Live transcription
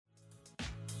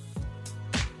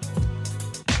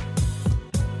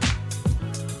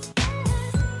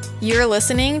You're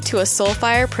listening to a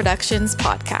Soulfire Productions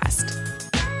podcast.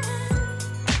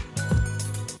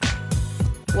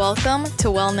 Welcome to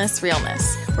Wellness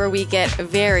Realness, where we get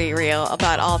very real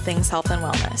about all things health and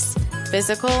wellness,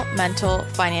 physical, mental,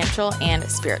 financial, and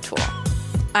spiritual.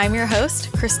 I'm your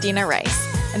host, Christina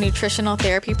Rice, a nutritional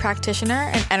therapy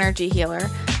practitioner and energy healer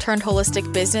turned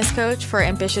holistic business coach for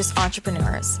ambitious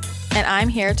entrepreneurs. And I'm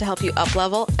here to help you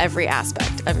up-level every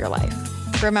aspect of your life.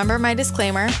 Remember my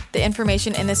disclaimer, the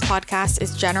information in this podcast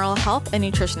is general health and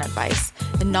nutrition advice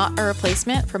and not a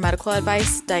replacement for medical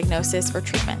advice, diagnosis, or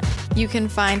treatment. You can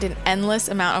find an endless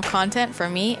amount of content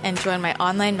from me and join my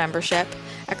online membership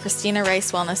at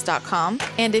ChristinaRiceWellness.com.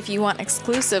 And if you want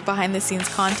exclusive behind-the-scenes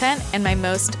content and my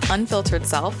most unfiltered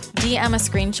self, DM a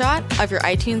screenshot of your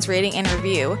iTunes rating and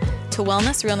review to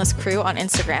Wellness Realness Crew on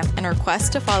Instagram and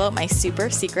request to follow my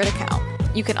super secret account.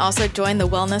 You can also join the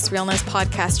Wellness Realness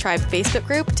Podcast Tribe Facebook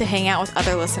group to hang out with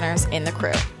other listeners in the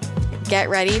crew. Get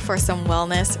ready for some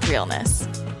wellness realness.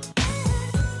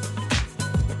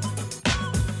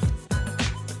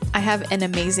 I have an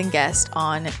amazing guest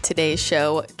on today's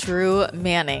show, Drew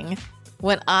Manning.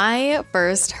 When I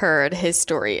first heard his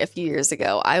story a few years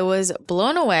ago, I was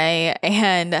blown away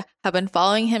and have been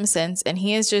following him since. And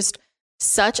he is just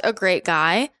such a great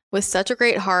guy with such a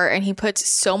great heart. And he puts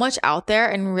so much out there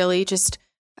and really just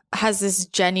has this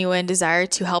genuine desire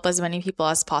to help as many people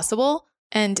as possible.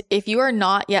 And if you are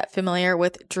not yet familiar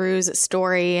with Drew's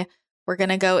story, we're going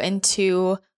to go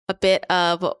into a bit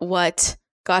of what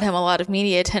got him a lot of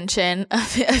media attention a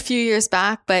few years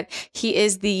back, but he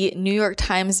is the New York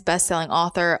Times bestselling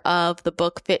author of the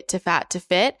book Fit to Fat to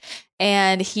Fit,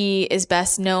 and he is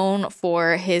best known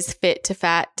for his Fit to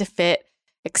Fat to Fit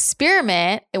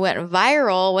experiment. It went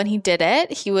viral when he did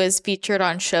it. He was featured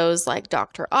on shows like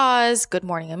Dr. Oz, Good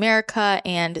Morning America,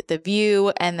 and The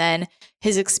View, and then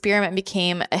his experiment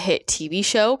became a hit TV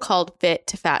show called Fit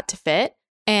to Fat to Fit.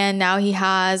 And now he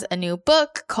has a new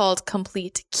book called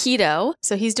Complete Keto.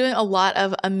 So he's doing a lot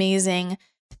of amazing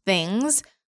things.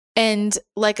 And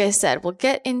like I said, we'll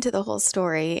get into the whole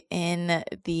story in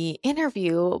the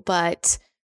interview, but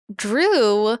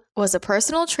Drew was a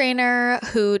personal trainer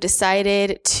who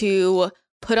decided to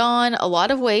put on a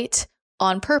lot of weight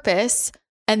on purpose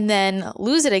and then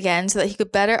lose it again so that he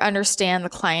could better understand the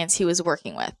clients he was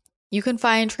working with. You can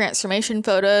find transformation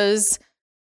photos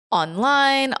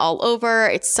online, all over.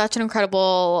 It's such an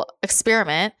incredible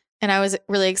experiment. And I was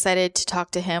really excited to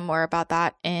talk to him more about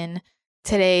that in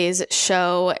today's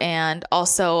show, and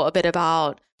also a bit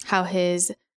about how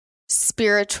his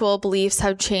spiritual beliefs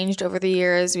have changed over the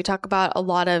years. We talk about a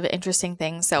lot of interesting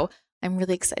things. So I'm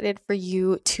really excited for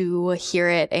you to hear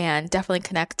it and definitely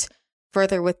connect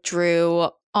further with Drew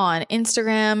on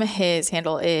Instagram. His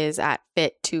handle is at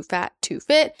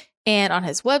fit2fat2fit. And on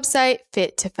his website,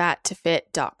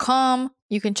 fit2fat2fit.com,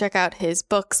 you can check out his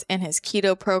books and his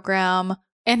keto program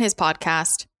and his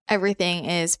podcast. Everything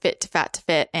is Fit to Fat to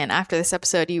Fit. And after this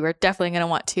episode, you are definitely going to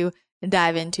want to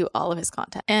dive into all of his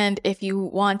content. And if you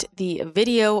want the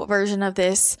video version of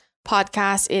this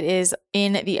podcast, it is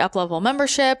in the Uplevel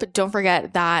membership. Don't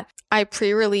forget that I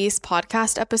pre-release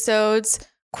podcast episodes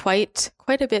quite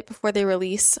a bit before they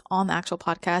release on the actual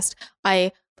podcast.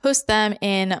 I post them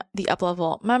in the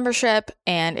Uplevel membership,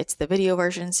 and it's the video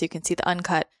version, so you can see the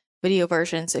uncut video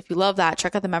version. So if you love that,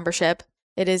 check out the membership.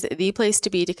 It is the place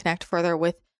to be to connect further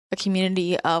with a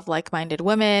community of like-minded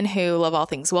women who love all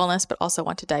things wellness, but also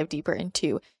want to dive deeper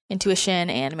into intuition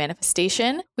and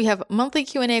manifestation. We have monthly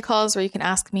Q&A calls where you can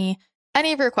ask me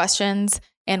any of your questions,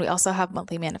 and we also have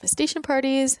monthly manifestation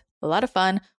parties, a lot of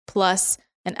fun, plus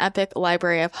an epic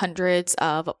library of hundreds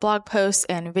of blog posts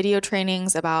and video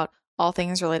trainings about all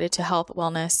things related to health,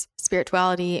 wellness,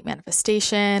 spirituality,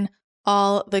 manifestation,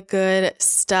 all the good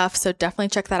stuff. So definitely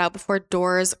check that out before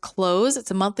doors close.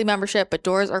 It's a monthly membership, but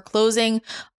doors are closing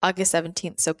August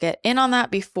 17th. So get in on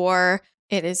that before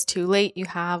it is too late. You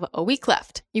have a week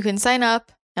left. You can sign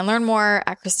up and learn more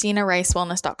at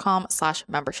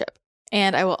ChristinaRiceWellness.com/membership.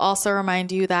 And I will also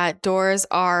remind you that doors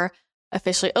are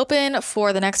officially open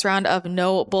for the next round of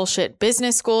No Bullshit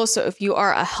Business School. So if you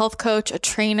are a health coach, a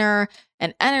trainer,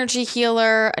 an energy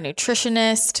healer, a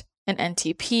nutritionist, an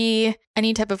NTP,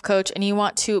 any type of coach, and you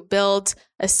want to build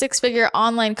a 6-figure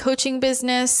online coaching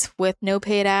business with no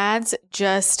paid ads,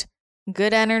 just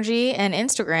good energy and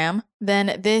Instagram,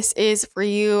 then this is for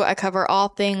you. I cover all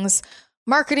things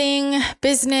marketing,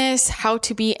 business, how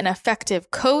to be an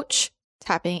effective coach,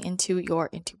 tapping into your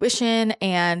intuition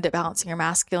and balancing your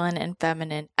masculine and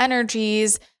feminine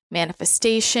energies,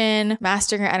 manifestation,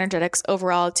 mastering your energetics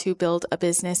overall to build a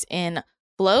business in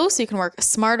flow so you can work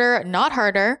smarter, not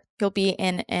harder. You'll be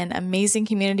in an amazing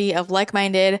community of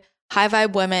like-minded, high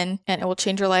vibe women, and it will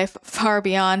change your life far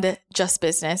beyond just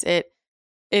business. It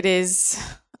is,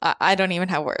 I don't even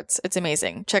have words. It's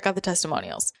amazing. Check out the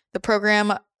testimonials. The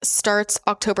program starts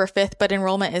October 5th, but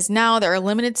enrollment is now. There are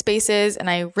limited spaces, and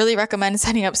I really recommend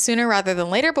signing up sooner rather than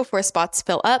later before spots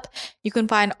fill up. You can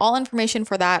find all information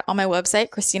for that on my website,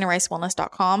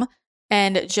 ChristinaRiceWellness.com,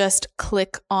 and just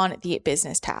click on the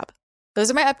business tab.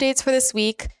 Those are my updates for this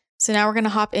week. So now we're going to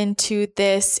hop into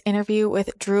this interview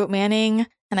with Drew Manning,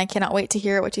 and I cannot wait to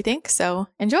hear what you think. So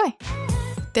enjoy.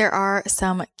 There are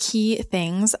some key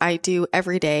things I do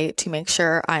every day to make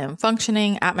sure I am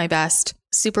functioning at my best,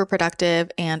 super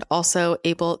productive, and also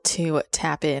able to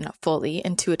tap in fully,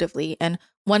 intuitively. And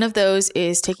one of those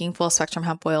is taking full spectrum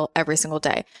hemp oil every single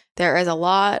day. There is a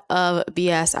lot of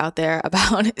BS out there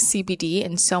about CBD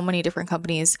and so many different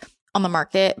companies on the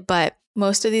market, but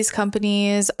most of these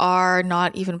companies are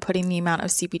not even putting the amount of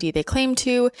CBD they claim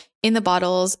to in the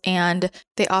bottles, and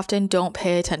they often don't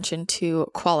pay attention to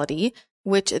quality,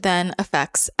 which then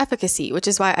affects efficacy, which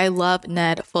is why I love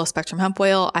Ned Full Spectrum Hemp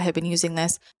Oil. I have been using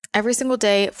this every single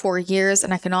day for years,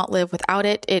 and I cannot live without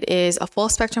it. It is a full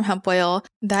spectrum hemp oil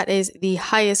that is the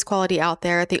highest quality out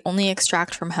there. They only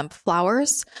extract from hemp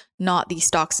flowers, not the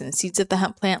stalks and seeds of the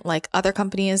hemp plant like other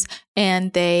companies.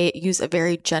 And they use a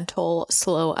very gentle,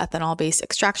 slow ethanol-based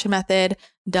extraction method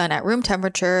done at room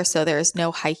temperature. So there is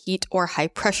no high heat or high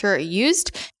pressure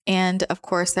used. And of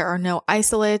course, there are no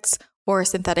isolates or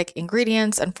synthetic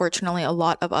ingredients. Unfortunately, a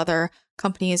lot of other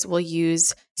companies will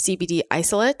use CBD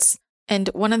isolates. And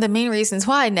one of the main reasons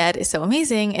why Ned is so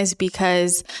amazing is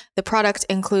because the product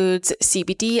includes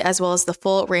CBD as well as the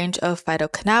full range of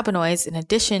phytocannabinoids in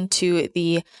addition to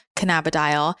the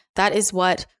cannabidiol. That is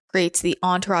what creates the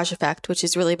entourage effect, which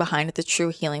is really behind the true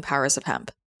healing powers of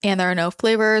hemp. And there are no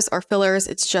flavors or fillers.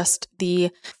 It's just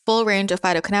the full range of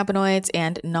phytocannabinoids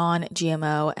and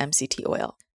non-GMO MCT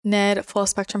oil. Ned Full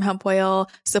Spectrum Hemp Oil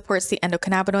supports the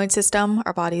endocannabinoid system,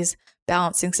 our body's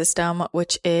balancing system,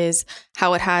 which is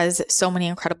how it has so many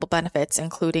incredible benefits,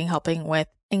 including helping with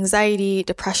anxiety,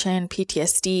 depression,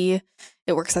 PTSD.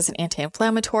 It works as an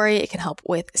anti-inflammatory. It can help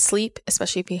with sleep,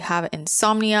 especially if you have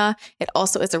insomnia. It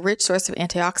also is a rich source of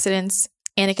antioxidants,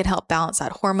 and it can help balance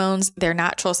out hormones. Their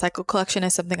natural cycle collection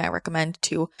is something I recommend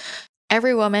to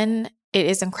every woman. It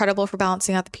is incredible for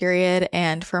balancing out the period.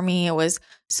 And for me, it was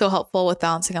so helpful with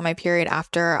balancing out my period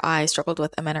after I struggled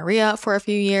with amenorrhea for a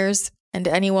few years. And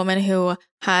any woman who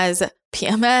has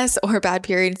PMS or bad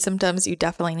period symptoms, you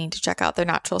definitely need to check out their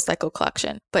natural cycle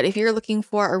collection. But if you're looking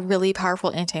for a really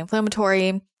powerful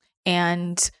anti-inflammatory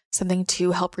and something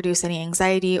to help reduce any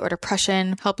anxiety or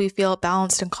depression, help you feel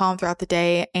balanced and calm throughout the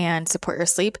day, and support your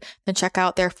sleep, then check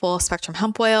out their Full Spectrum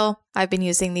Hemp Oil. I've been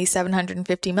using the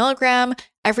 750 milligram.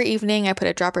 Every evening, I put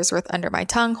a dropper's worth under my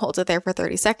tongue, hold it there for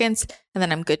 30 seconds, and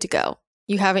then I'm good to go.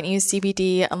 You haven't used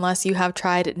CBD unless you have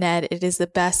tried Ned. It is the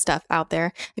best stuff out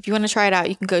there. If you want to try it out,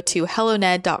 you can go to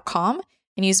helloned.com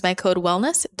and use my code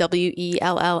WELLNESS,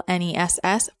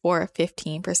 WELLNESS, for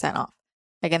 15% off.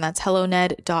 Again, that's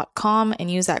helloned.com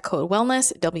and use that code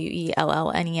WELLNESS,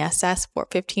 WELLNESS, for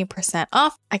 15%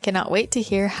 off. I cannot wait to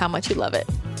hear how much you love it.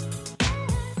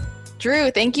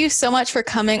 Drew, thank you so much for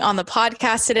coming on the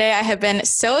podcast today. I have been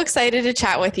so excited to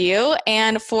chat with you.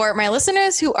 And for my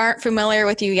listeners who aren't familiar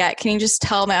with you yet, can you just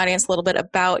tell my audience a little bit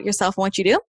about yourself and what you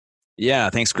do? Yeah,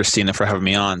 thanks, Christina, for having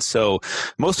me on. So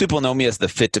most people know me as the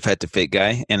Fit to Fat to Fit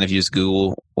guy. And if you just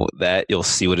Google that, you'll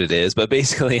see what it is. But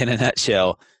basically, in a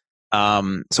nutshell,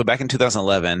 so back in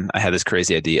 2011, I had this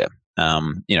crazy idea.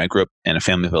 I grew up in a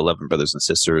family of 11 brothers and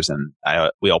sisters, and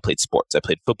we all played sports. I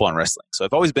played football and wrestling. So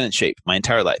I've always been in shape my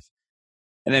entire life.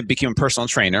 And then became a personal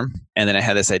trainer. And then I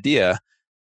had this idea,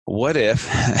 what if,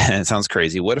 and it sounds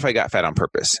crazy, what if I got fat on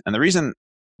purpose? And the reason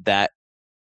that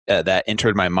that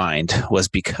entered my mind was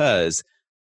because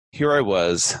here I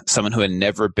was, someone who had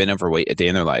never been overweight a day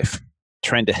in their life,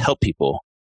 trying to help people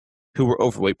who were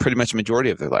overweight pretty much the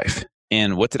majority of their life.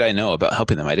 And what did I know about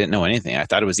helping them? I didn't know anything. I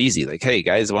thought it was easy. Like, hey,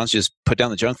 guys, why don't you just put down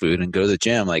the junk food and go to the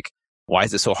gym? Like, why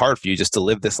is it so hard for you just to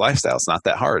live this lifestyle? It's not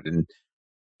that hard.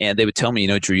 And they would tell me,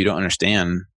 Drew, you don't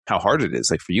understand how hard it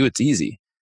is. Like, for you, it's easy.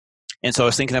 And so I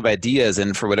was thinking of ideas.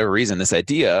 And for whatever reason, this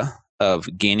idea of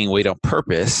gaining weight on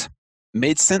purpose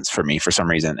made sense for me for some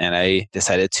reason. And I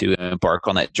decided to embark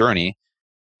on that journey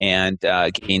and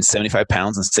gained 75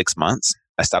 pounds in 6 months.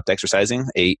 I stopped exercising,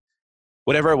 ate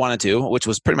whatever I wanted to, which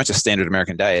was pretty much a standard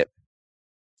American diet.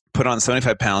 Put on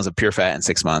 75 pounds of pure fat in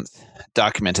 6 months,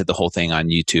 documented the whole thing on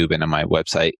YouTube and on my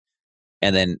website.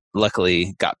 And then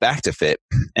luckily got back to fit.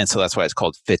 And so that's why it's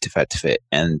called Fit to Fat to Fit.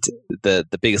 And the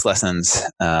biggest lessons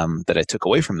that I took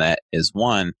away from that is,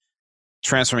 one,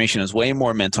 transformation is way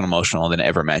more mental and emotional than I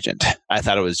ever imagined. I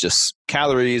thought it was just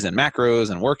calories and macros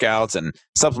and workouts and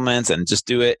supplements and just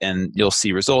do it and you'll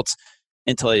see results,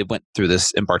 until I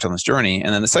embarked on this journey.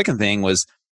 And then the second thing was,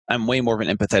 I'm way more of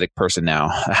an empathetic person now,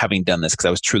 having done this, because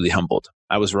I was truly humbled.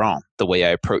 I was wrong the way I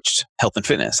approached health and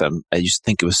fitness. I used to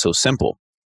think it was so simple.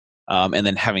 And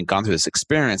then having gone through this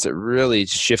experience, it really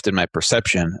shifted my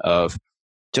perception of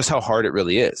just how hard it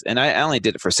really is. And I only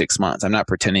did it for 6 months. I'm not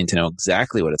pretending to know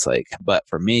exactly what it's like. But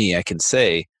for me, I can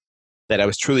say that I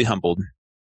was truly humbled.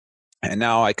 And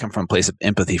now I come from a place of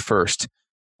empathy first,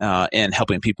 and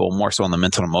helping people more so on the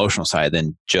mental and emotional side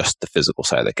than just the physical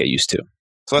side like I used to.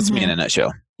 So that's me in a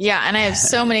nutshell. Yeah. And I have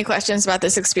so many questions about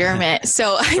this experiment.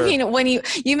 So, Sure. I mean, when you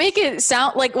make it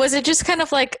sound like, was it just kind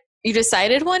of like you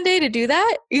decided one day to do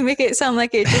that? You make it sound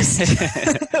like it just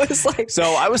it was like. So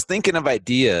I was thinking of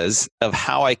ideas of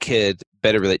how I could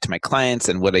better relate to my clients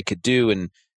and what I could do. And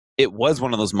it was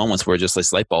one of those moments where just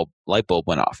this light bulb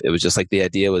went off. It was just like the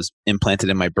idea was implanted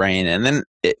in my brain. And then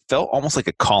it felt almost like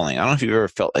a calling. I don't know if you've ever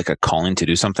felt like a calling to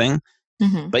do something,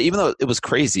 but even though it was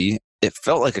crazy, it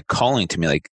felt like a calling to me,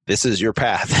 like, this is your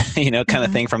path, kind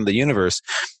of thing from the universe.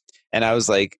 And I was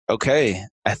like, okay,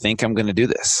 I think I'm going to do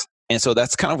this. And so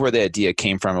that's kind of where the idea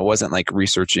came from. It wasn't like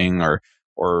researching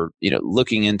or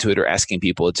looking into it or asking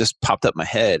people. It just popped up in my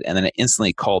head. And then I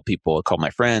instantly called people. I called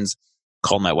my friends,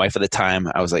 called my wife at the time.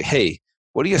 I was like, hey,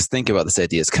 what do you guys think about this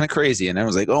idea? It's kind of crazy. And I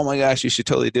was like, oh my gosh, you should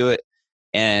totally do it.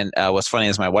 And what's funny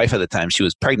is my wife at the time, she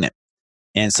was pregnant.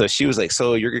 And so she was like,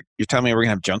 so you're telling me we're going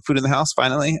to have junk food in the house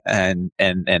finally? And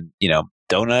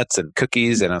donuts and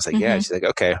cookies. And I was like, yeah. She's like,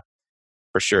 okay,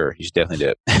 for sure. You should definitely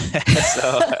do it.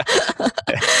 So,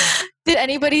 did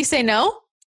anybody say no?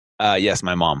 Yes,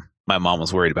 my mom. My mom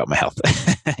was worried about my health.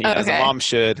 As a mom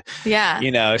should. Yeah.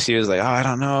 She was like, oh, I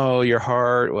don't know, your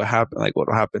heart, what happened? Like, what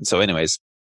will happen? So anyways,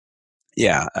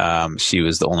 yeah, she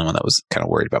was the only one that was kind of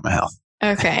worried about my health.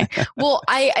 Okay. Well,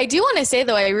 I do want to say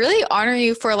though, I really honor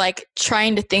you for like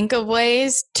trying to think of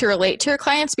ways to relate to your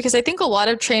clients, because I think a lot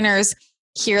of trainers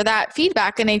hear that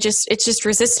feedback and it's just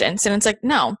resistance. And it's like,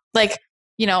 no, like,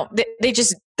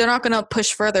 they're not going to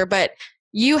push further, but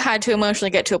you had to emotionally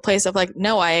get to a place of like,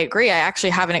 no, I agree. I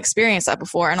actually haven't experienced that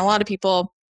before. And a lot of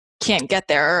people can't get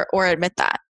there or admit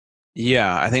that.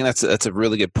 Yeah, I think that's a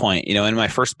really good point. In my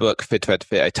first book, Fit to Fat to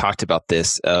Fit, I talked about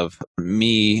this of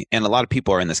me, and a lot of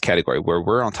people are in this category where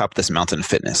we're on top of this mountain of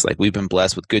fitness. Like, we've been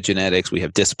blessed with good genetics, we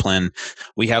have discipline,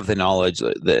 we have the knowledge,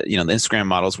 the Instagram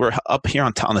models. We're up here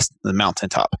on the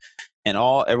mountaintop, and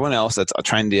everyone else that's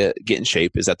trying to get in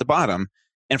shape is at the bottom.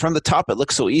 And from the top, it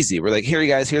looks so easy. We're like, here, you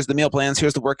guys, here's the meal plans,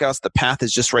 here's the workouts, the path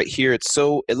is just right here. It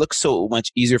looks so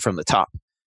much easier from the top.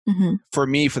 For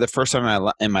me, for the first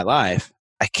time in my life,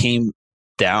 I came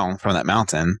down from that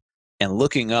mountain, and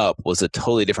looking up was a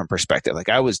totally different perspective. Like,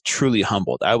 I was truly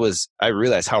humbled. I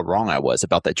realized how wrong I was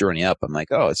about that journey up. I'm like,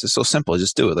 oh, it's just so simple.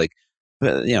 Just do it. Like,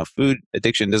 food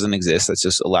addiction doesn't exist. That's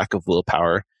just a lack of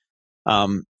willpower.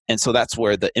 And so that's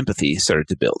where the empathy started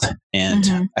to build.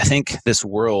 And I think this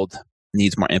world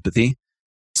needs more empathy,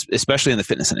 especially in the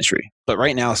fitness industry. But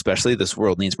right now, especially, this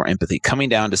world needs more empathy, coming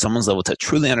down to someone's level to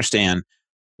truly understand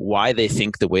why they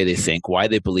think the way they think, why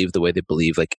they believe the way they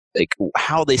believe, like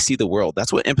how they see the world.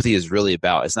 That's what empathy is really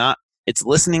about. It's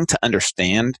listening to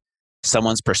understand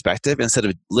someone's perspective instead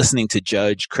of listening to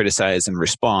judge, criticize, and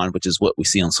respond, which is what we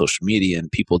see on social media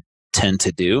and people tend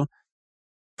to do.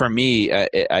 For me,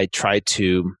 I tried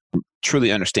to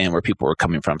truly understand where people were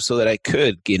coming from so that I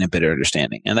could gain a better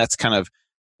understanding. And that's kind of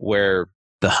where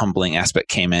the humbling aspect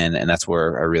came in. And that's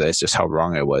where I realized just how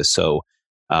wrong I was. So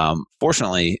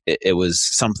fortunately, it was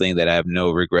something that I have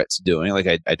no regrets doing. Like,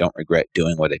 I don't regret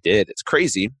doing what I did. It's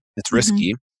crazy. It's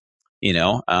risky.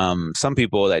 Some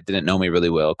people that didn't know me really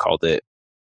well called it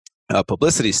a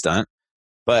publicity stunt.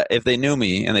 But if they knew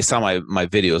me and they saw my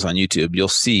videos on YouTube, you'll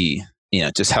see,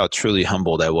 just how truly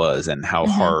humbled I was and how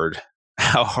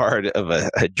hard of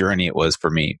a journey it was for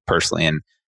me personally. And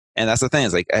that's the thing,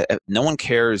 is like, no one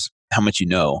cares how much you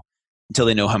know until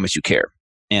they know how much you care.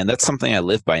 And that's something I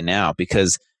live by now,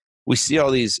 because we see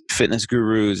all these fitness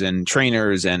gurus and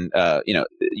trainers and,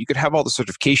 you could have all the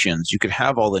certifications, you could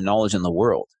have all the knowledge in the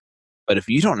world. But if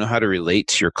you don't know how to relate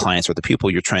to your clients or the people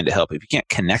you're trying to help, if you can't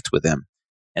connect with them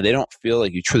and they don't feel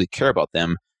like you truly care about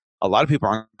them, a lot of people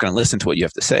aren't going to listen to what you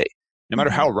have to say, no matter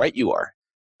how right you are.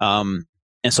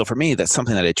 And so for me, that's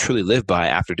something that I truly live by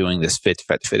after doing this Fit to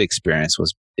Fat to Fit experience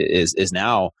is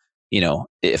now,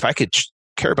 if I could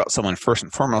care about someone first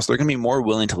and foremost, they're going to be more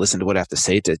willing to listen to what I have to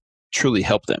say to truly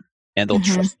help them. And they'll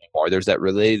trust me more. There's that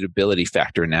relatability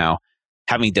factor now,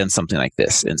 having done something like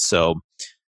this. And so,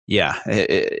 yeah,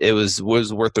 it was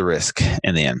worth the risk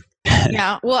in the end.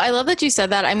 Yeah. Well, I love that you said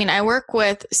that. I mean, I work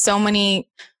with so many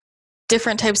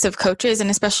different types of coaches, and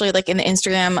especially like in the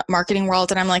Instagram marketing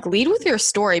world. And I'm like, lead with your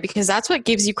story, because that's what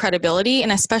gives you credibility.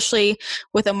 And especially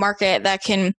with a market that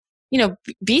can,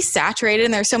 be saturated.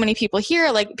 And there's so many people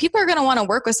here, like people are going to want to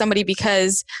work with somebody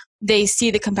because they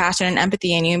see the compassion and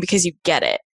empathy in you and because you get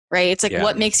it, right? It's like,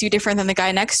 what makes you different than the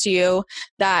guy next to you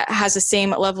that has the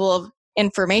same level of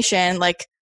information, like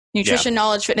nutrition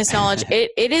knowledge, fitness knowledge.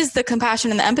 It is the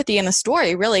compassion and the empathy in the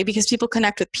story, really, because people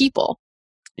connect with people.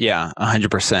 Yeah,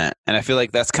 100%. And I feel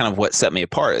like that's kind of what set me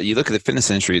apart. You look at the fitness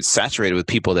industry, it's saturated with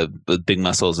people that with big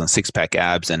muscles and six-pack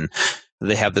abs, and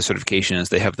they have the certifications,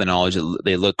 they have the knowledge,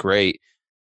 they look great.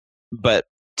 But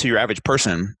to your average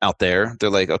person out there, they're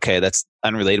like, okay, that's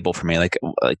unrelatable for me. Like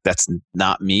that's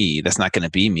not me. That's not going to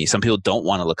be me. Some people don't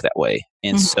want to look that way.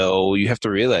 And so you have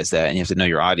to realize that, and you have to know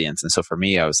your audience. And so for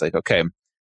me, I was like, okay,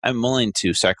 I'm willing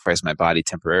to sacrifice my body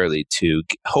temporarily to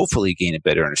hopefully gain a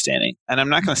better understanding. And I'm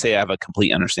not going to say I have a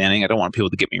complete understanding. I don't want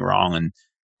people to get me wrong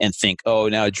and think, oh,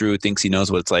 now Drew thinks he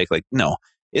knows what it's like. Like, no,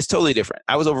 it's totally different.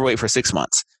 I was overweight for 6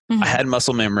 months. I had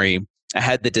muscle memory. I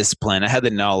had the discipline. I had the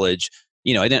knowledge.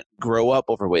 I didn't grow up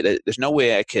overweight. There's no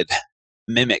way I could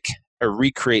mimic or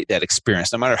recreate that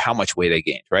experience, no matter how much weight I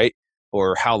gained, right?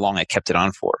 Or how long I kept it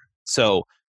on for. So,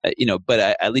 but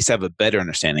I at least have a better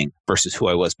understanding versus who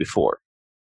I was before.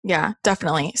 Yeah,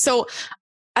 definitely. So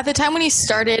at the time when you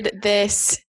started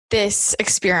this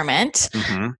experiment,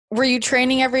 were you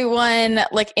training everyone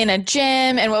like in a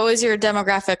gym, and what was your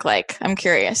demographic like? I'm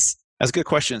curious. That's a good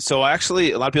question. So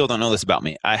actually, a lot of people don't know this about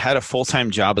me. I had a full-time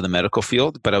job in the medical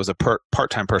field, but I was a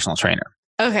part-time personal trainer.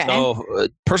 Okay. So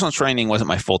personal training wasn't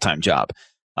my full-time job.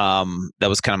 That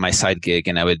was kind of my side gig,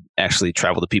 and I would actually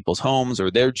travel to people's homes or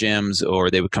their gyms,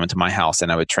 or they would come into my house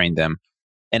and I would train them.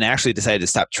 And I actually decided to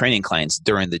stop training clients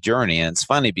during the journey. And it's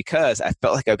funny because I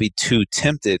felt like I'd be too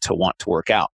tempted to want to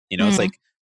work out.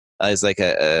 It's like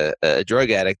a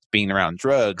drug addict being around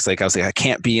drugs. Like I was like, I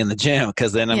can't be in the gym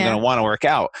because then I'm going to want to work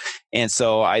out. And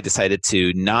so I decided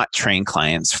to not train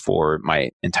clients for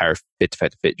my entire Fit to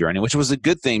Fat to Fit journey, which was a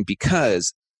good thing,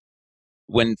 because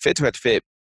when Fit to Fat to Fit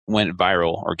went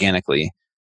viral organically,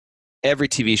 every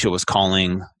TV show was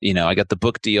calling. I got the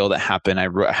book deal that happened.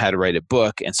 I had to write a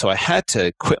book. And so I had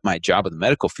to quit my job in the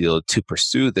medical field to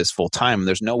pursue this full time.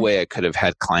 There's no way I could have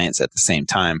had clients at the same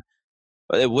time.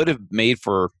 But it would have made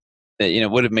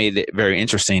it very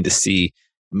interesting to see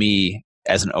me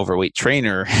as an overweight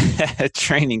trainer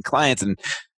training clients. And,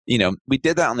 we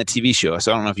did that on the TV show.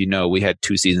 So I don't know if we had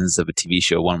 2 seasons of a TV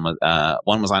show. One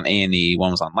was on A&E,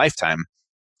 one was on Lifetime.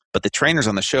 But the trainers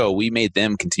on the show, we made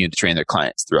them continue to train their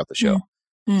clients throughout the show.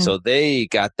 So they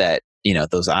got that,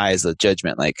 those eyes of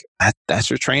judgment, like, that's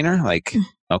your trainer? Like,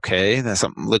 okay, that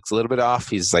something looks a little bit off.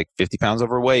 He's like 50 pounds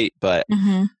overweight, but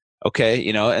okay,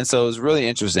 and so it was really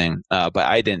interesting. But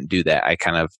I didn't do that. I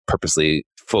kind of purposely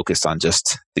focused on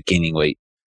just the gaining weight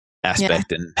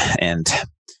aspect and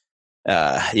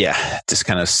just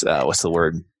kind of, what's the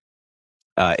word?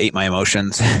 Ate my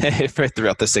emotions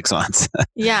throughout the 6 months.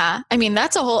 Yeah. I mean,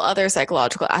 that's a whole other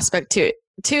psychological aspect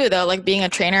too, though, like being a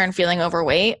trainer and feeling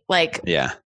overweight, like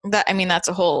that's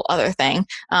a whole other thing.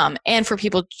 And for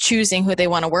people choosing who they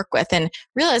want to work with and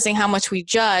realizing how much we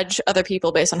judge other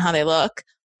people based on how they look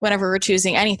whenever we're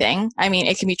choosing anything. I mean,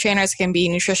 it can be trainers, it can be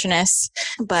nutritionists,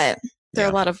 but there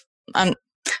are a lot of, I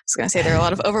was going to say there are a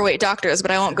lot of overweight doctors, but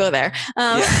I won't go there.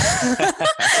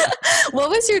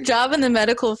 What was your job in the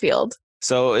medical field?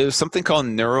 So it was something called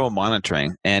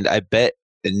neuromonitoring. And I bet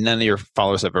none of your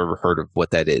followers have ever heard of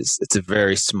what that is. It's a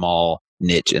very small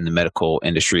niche in the medical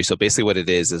industry. So basically what it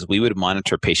is we would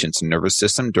monitor patients' nervous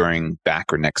system during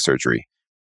back or neck surgery.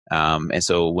 And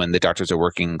so when the doctors are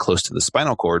working close to the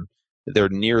spinal cord, they're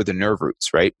near the nerve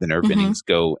roots, right? The nerve endings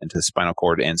go into the spinal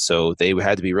cord. And so they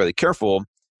had to be really careful,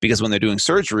 because when they're doing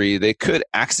surgery, they could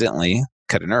accidentally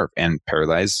cut a nerve and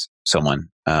paralyze someone,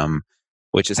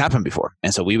 which has happened before.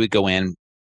 And so we would go in,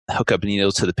 hook up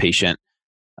needles to the patient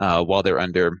while they're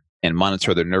under, and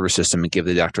monitor their nervous system and give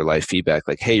the doctor live feedback,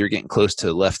 like, hey, you're getting close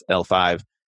to left L5.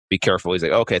 Be careful. He's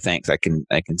like, okay, thanks. I can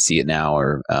see it now,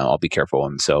 or I'll be careful.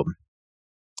 And so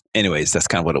anyways, that's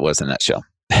kind of what it was in a nutshell.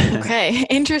 Okay.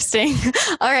 Interesting.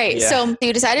 All right. Yeah. So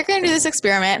you decided you're going to do this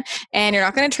experiment and you're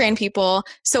not going to train people.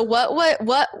 So what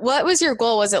was your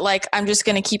goal? Was it like, I'm just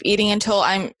going to keep eating until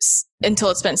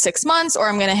it's been 6 months, or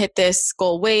I'm going to hit this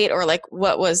goal weight, or like,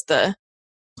 what was the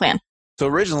plan? So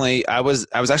originally I was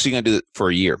actually going to do it for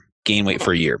a year, gain weight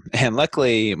for a year. And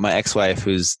luckily my ex-wife,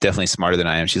 who's definitely smarter than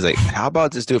I am, she's like, how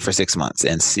about just do it for 6 months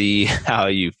and see how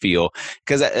you feel?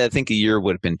 Because I think a year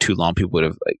would have been too long. People would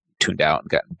have tuned out and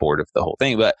gotten bored of the whole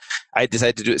thing. But I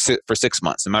decided to do it for 6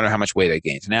 months, no matter how much weight I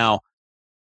gained. Now,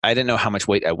 I didn't know how much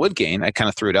weight I would gain. I kind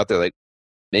of threw it out there like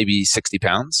maybe 60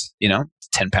 pounds,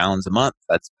 10 pounds a month.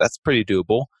 That's pretty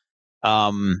doable.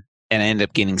 And I ended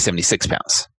up gaining 76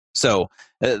 pounds. So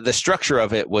the structure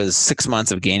of it was 6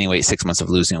 months of gaining weight, 6 months of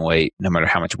losing weight, no matter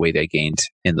how much weight I gained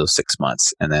in those 6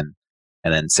 months. And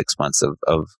then 6 months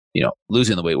of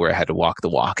losing the weight where I had to walk the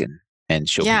walk and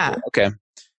show people, okay,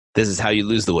 this is how you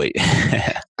lose the weight.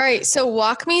 All right. So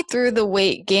walk me through the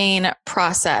weight gain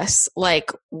process.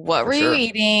 Like, what were you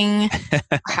eating?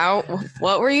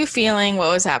 What were you feeling?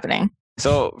 What was happening?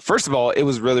 So first of all, it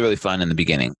was really, really fun in the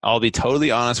beginning. I'll be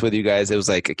totally honest with you guys. It was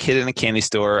like a kid in a candy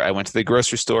store. I went to the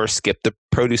grocery store, skipped the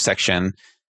produce section,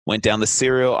 went down the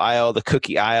cereal aisle, the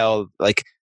cookie aisle. Like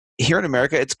here in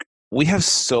America, we have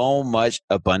so much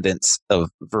abundance of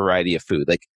variety of food.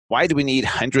 Like, why do we need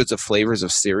hundreds of flavors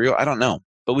of cereal? I don't know,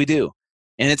 but we do.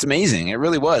 And it's amazing. It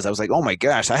really was. I was like, oh my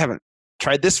gosh, I haven't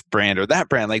tried this brand or that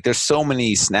brand. Like there's so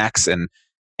many snacks and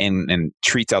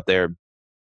treats out there.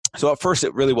 So at first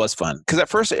it really was fun because at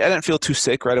first I didn't feel too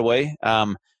sick right away.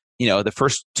 The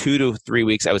first 2 to 3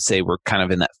 weeks I would say were kind of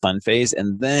in that fun phase.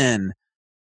 And then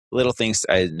little things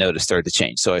I noticed started to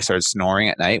change. So I started snoring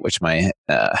at night, which my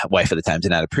wife at the time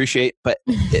did not appreciate, but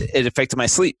it affected my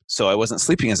sleep. So I wasn't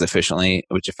sleeping as efficiently,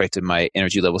 which affected my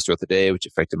energy levels throughout the day, which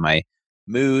affected my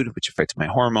mood, which affected my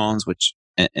hormones, which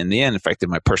in the end affected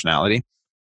my personality.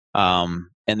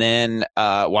 And then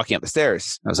walking up the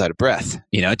stairs, I was out of breath,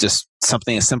 just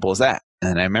something as simple as that.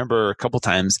 And I remember a couple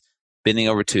times bending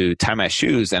over to tie my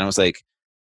shoes and I was like,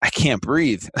 I can't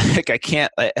breathe. Like I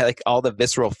can't, like all the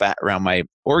visceral fat around my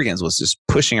organs was just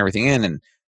pushing everything in. And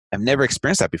I've never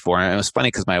experienced that before. And it was funny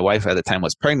because my wife at the time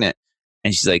was pregnant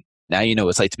and she's like, now you know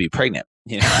what it's like to be pregnant.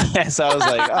 So I was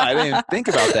like, oh, I didn't even think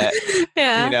about that.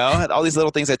 Yeah. All these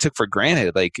little things I took for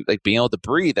granted, like being able to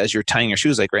breathe as you're tying your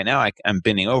shoes. Like right now I'm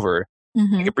bending over.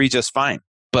 Mm-hmm. I could breathe just fine.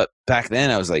 But back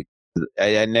then I was like,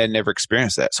 I never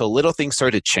experienced that. So little things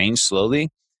started to change slowly.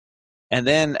 And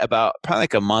then about probably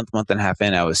like a month and a half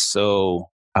in, I was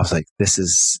like, this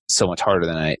is so much harder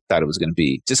than I thought it was going to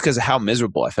be just because of how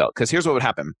miserable I felt. Because here's what would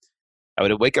happen. I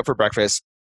would wake up for breakfast.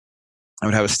 I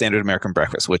would have a standard American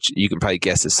breakfast, which you can probably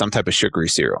guess is some type of sugary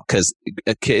cereal. Because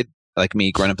a kid like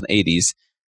me growing up in the 80s,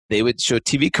 they would show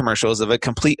TV commercials of a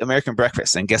complete American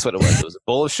breakfast. And guess what it was? It was a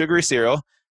bowl of sugary cereal,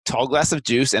 tall glass of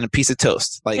juice, and a piece of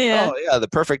toast. Like, oh yeah, the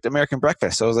perfect American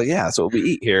breakfast. So I was like, yeah, that's what we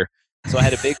eat here. So I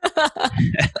had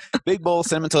a big bowl of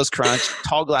Cinnamon Toast Crunch,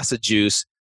 tall glass of juice.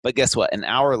 But guess what? An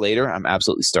hour later, I'm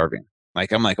absolutely starving.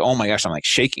 Like, I'm like, oh my gosh, I'm like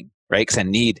shaking, right? Because I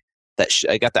need that.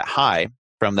 I got that high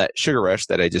from that sugar rush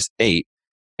that I just ate.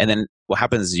 And then what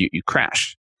happens is you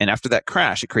crash. And after that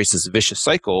crash, it creates this vicious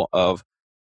cycle of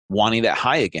wanting that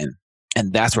high again.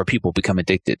 And that's where people become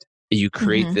addicted. You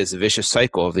create this vicious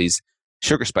cycle of these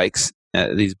sugar spikes,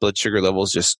 these blood sugar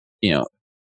levels just,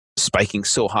 spiking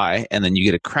so high, and then you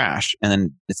get a crash. And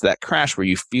then it's that crash where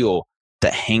you feel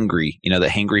that hangry, that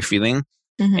hangry feeling,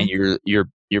 and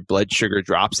your blood sugar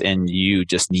drops and you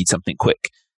just need something quick.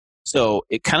 So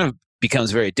it kind of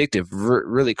becomes very addictive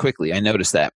really quickly. I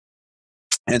noticed that.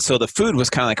 And so the food was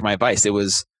kind of like my vice. It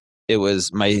was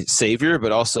my savior,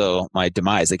 but also my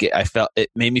demise. Like I felt it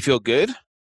made me feel good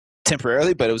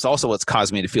temporarily, but it was also what's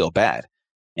caused me to feel bad.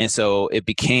 And so it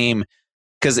became,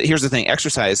 because here's the thing,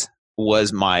 exercise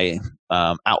was my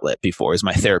outlet before, is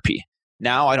my therapy.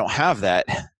 Now I don't have that.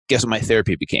 Guess what my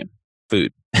therapy became?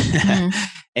 Food.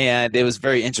 And it was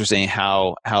very interesting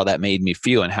how that made me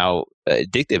feel and how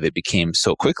addictive it became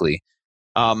so quickly.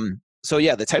 So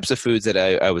yeah, the types of foods that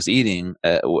I was eating,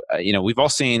 we've all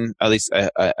seen, at least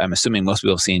I'm assuming most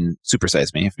people have seen Super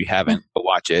Size Me. If you haven't, go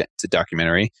watch it. It's a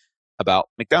documentary about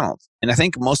McDonald's. And I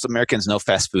think most Americans know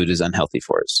fast food is unhealthy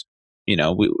for us.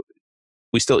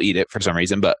 We still eat it for some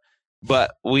reason, but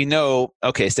we know,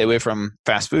 okay, stay away from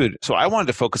fast food. So I wanted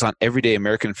to focus on everyday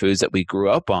American foods that we grew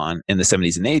up on in the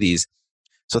 70s and 80s.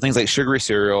 So things like sugary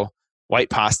cereal, white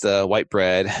pasta, white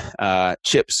bread,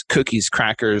 chips, cookies,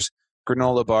 crackers,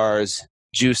 granola bars,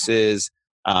 juices,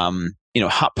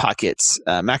 Hot Pockets,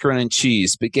 macaroni and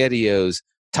cheese, SpaghettiOs,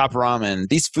 Top Ramen.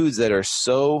 These foods that are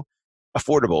so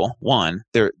affordable. One,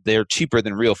 they're cheaper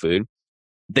than real food.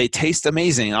 They taste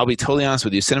amazing. I'll be totally honest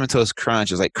with you. Cinnamon Toast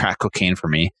Crunch is like crack cocaine for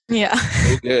me. Yeah.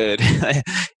 So good.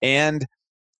 And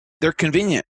they're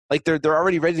convenient. Like they're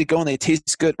already ready to go and they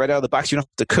taste good right out of the box. You don't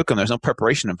have to cook them. There's no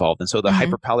preparation involved. And so the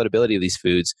hyperpalatability of these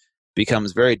foods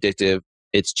becomes very addictive.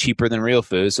 It's cheaper than real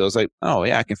food. So I was like, oh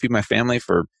yeah, I can feed my family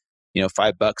for, $5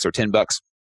 or $10.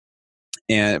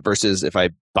 And versus if I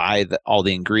buy all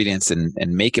the ingredients and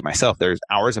make it myself, there's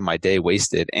hours of my day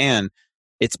wasted and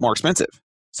it's more expensive.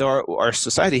 So our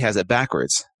society has it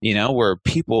backwards, where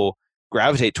people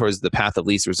gravitate towards the path of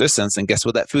least resistance. And guess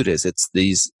what that food is? It's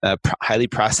these highly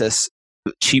processed,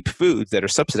 cheap foods that are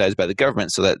subsidized by the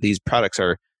government so that these products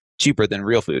are cheaper than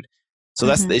real food. So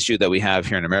that's the issue that we have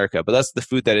here in America. But that's the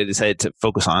food that I decided to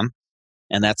focus on.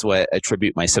 And that's what I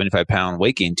attribute my 75-pound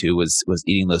weight gain to was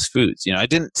eating those foods. I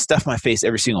didn't stuff my face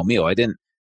every single meal. I didn't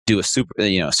do a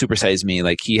supersize me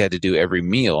like he had to do every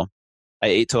meal. I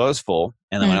ate till I was full.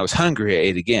 And then when I was hungry, I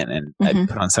ate again, and I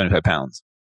put on 75 pounds.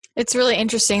 It's really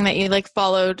interesting that you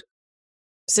followed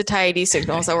satiety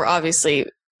signals that were obviously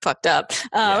fucked up,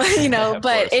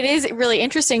 but it is really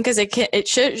interesting because it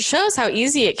shows how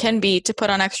easy it can be to put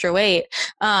on extra weight.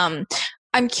 I'm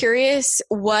curious,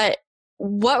 what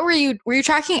were you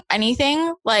tracking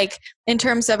anything in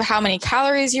terms of how many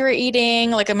calories you were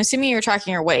eating? I'm assuming you were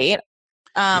tracking your weight.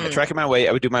 Tracking my weight,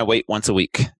 I would do my weight once a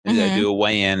week. I do a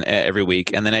weigh-in every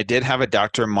week. And then I did have a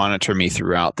doctor monitor me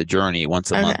throughout the journey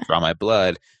once a month, draw my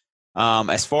blood.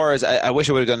 As far as I wish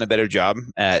I would have done a better job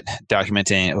at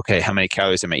documenting, okay, how many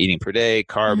calories am I eating per day,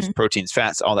 carbs, proteins,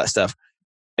 fats, all that stuff.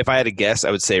 If I had to guess,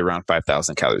 I would say around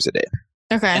 5,000 calories a day.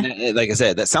 Okay. And like I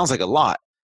said, that sounds like a lot.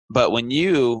 But when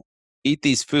you eat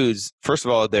these foods, first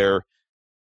of all, they're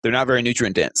not very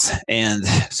nutrient dense. And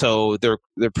so they're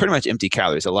pretty much empty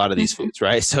calories, a lot of these foods,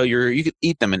 right? So you could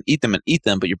eat them and eat them and eat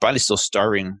them, but your body's still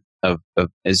starving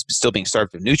is still being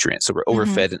starved of nutrients. So we're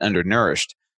overfed and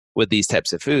undernourished with these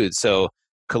types of foods. So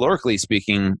calorically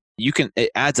speaking, it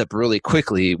adds up really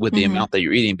quickly with the amount that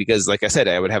you're eating, because like I said,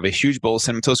 I would have a huge bowl of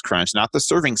Cinnamon Toast Crunch, not the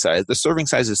serving size. The serving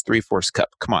size is 3/4 cup.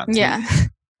 Come on. Yeah.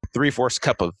 3/4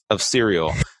 cup of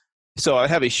cereal. So I'd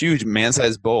have a huge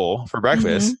man-sized bowl for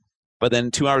breakfast. But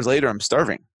then 2 hours later, I'm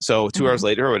starving. So 2 hours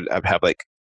later, I'd have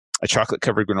a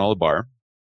chocolate-covered granola bar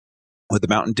with the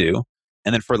Mountain Dew.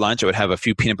 And then for lunch, I would have a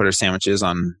few peanut butter sandwiches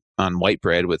on white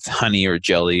bread with honey or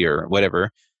jelly or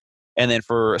whatever. And then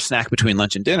for a snack between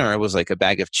lunch and dinner, it was a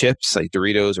bag of chips, like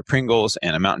Doritos or Pringles,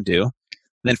 and a Mountain Dew. And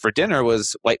then for dinner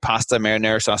was white pasta,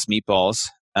 marinara sauce, meatballs.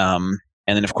 And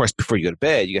then, of course, before you go to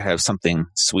bed, you got to have something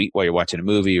sweet while you're watching a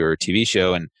movie or a TV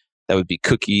show. And that would be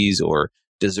cookies or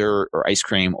dessert or ice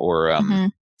cream or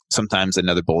sometimes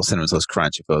another bowl of Cinnamon Toast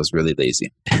Crunch if I was really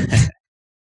lazy.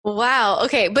 Wow.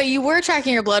 Okay. But you were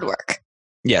tracking your blood work.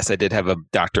 Yes, I did have a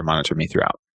doctor monitor me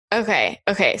throughout. Okay.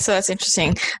 So that's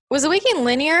interesting. Was the weight gain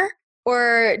linear,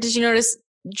 or did you notice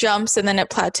jumps and then it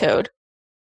plateaued?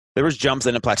 There was jumps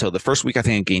and it plateaued. The first week, I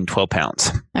think I gained 12 pounds.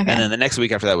 Okay. And then the next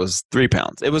week after that was 3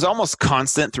 pounds. It was almost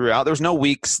constant throughout. There was no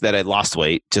weeks that I lost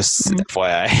weight, just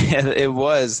FYI. It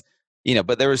was...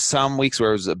 but there was some weeks where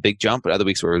it was a big jump, but other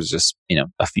weeks where it was just,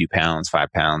 a few pounds, 5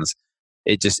 pounds.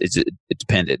 It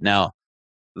depended. Now,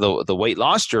 the weight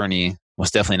loss journey was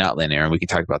definitely not linear, and we can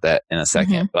talk about that in a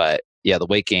second. But yeah, the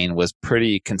weight gain was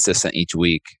pretty consistent each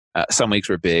week. Some weeks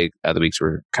were big, other weeks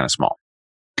were kind of small.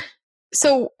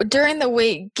 So during the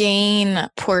weight gain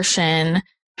portion,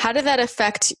 how did that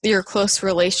affect your close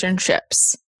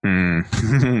relationships?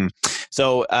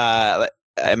 So,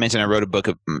 I mentioned I wrote a book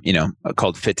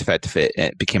called Fit to Fat to Fit.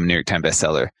 It became a New York Times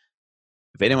bestseller.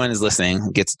 If anyone is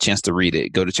listening, gets a chance to read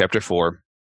it, go to chapter 4.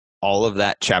 All of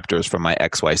that chapter is from my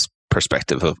ex-wife's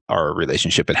perspective of our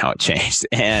relationship and how it changed.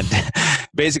 And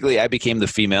basically, I became the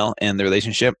female in the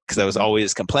relationship because I was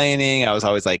always complaining. I was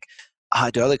always like,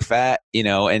 do I look fat?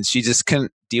 And she just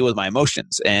couldn't deal with my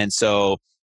emotions. And so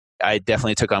I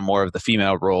definitely took on more of the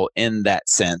female role in that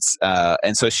sense.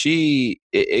 And so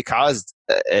it caused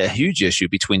a huge issue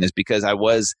between us because I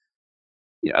wasn't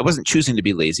choosing to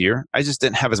be lazier. I just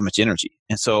didn't have as much energy.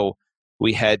 And so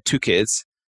we had 2 kids,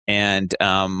 and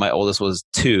my oldest was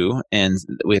 2, and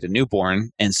we had a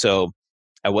newborn. And so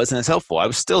I wasn't as helpful. I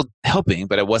was still helping,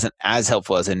 but I wasn't as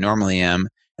helpful as I normally am.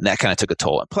 And that kind of took a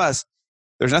toll. And plus,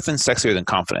 there's nothing sexier than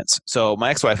confidence. So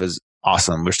my ex-wife is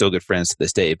awesome. We're still good friends to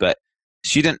this day, but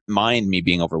she didn't mind me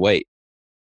being overweight.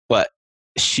 But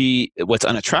what's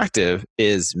unattractive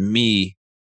is me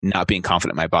not being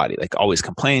confident in my body, always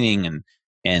complaining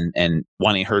and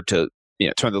wanting her to,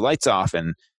 turn the lights off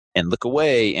and look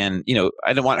away. And, I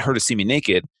didn't want her to see me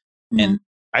naked, and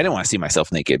I didn't want to see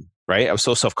myself naked, right? I was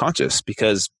so self-conscious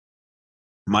because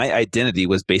my identity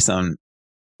was based on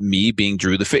me being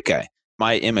Drew the fit guy.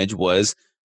 My image was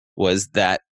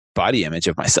that body image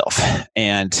of myself.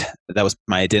 And that was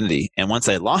my identity. And once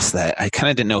I lost that, I kind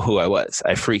of didn't know who I was.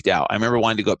 I freaked out. I remember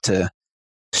wanting to go up to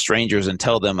strangers and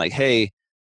tell them hey, I'm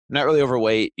not really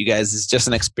overweight. You guys, it's just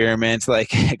an experiment.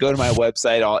 Go to my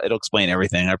website. It'll explain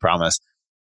everything. I promise.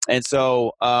 And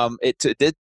so it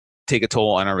did take a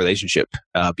toll on our relationship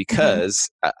because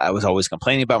I was always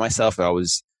complaining about myself. I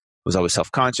was always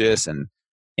self-conscious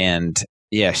and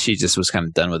yeah, she just was kind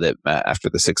of done with it after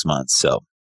the 6 months. So,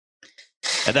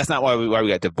 and that's not why we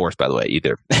got divorced, by the way,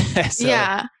 either. So,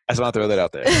 Yeah. I just want to throw that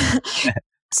out there.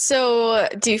 So,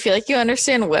 do you feel like you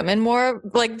understand women more,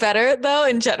 like better though,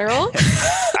 in general?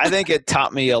 I think it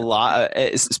taught me a lot,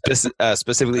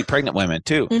 specifically pregnant women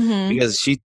too, because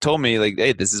she told me like,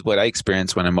 hey, this is what I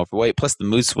experience when I'm overweight, plus the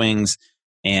mood swings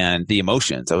and the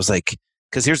emotions. I was like,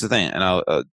 because here's the thing, and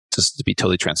I'll just to be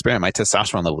totally transparent, my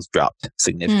testosterone levels dropped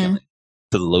significantly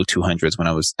to the low 200s when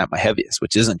I was at my heaviest,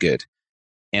 which isn't good.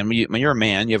 And when you're a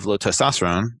man, you have low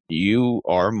testosterone, you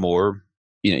are more,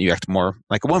 you act more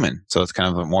like a woman. So it's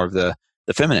kind of more of the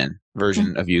feminine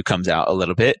version of you comes out a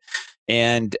little bit.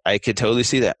 And I could totally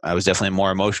see that. I was definitely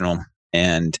more emotional.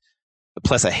 And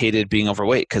plus I hated being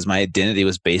overweight because my identity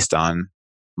was based on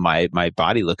my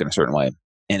body looking a certain way.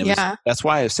 And that's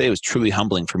why I say it was truly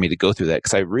humbling for me to go through that,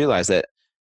 because I realized that,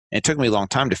 and it took me a long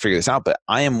time to figure this out, but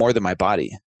I am more than my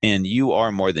body and you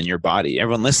are more than your body.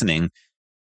 Everyone listening,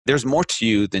 there's more to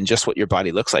you than just what your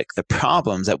body looks like. The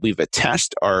problems that we've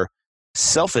attached our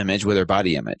self-image with our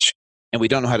body image. And we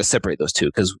don't know how to separate those two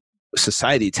because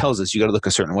society tells us you got to look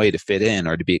a certain way to fit in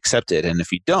or to be accepted. And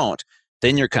if you don't,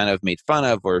 then you're kind of made fun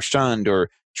of or shunned or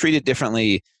treated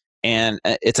differently. And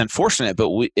it's unfortunate, but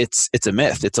it's a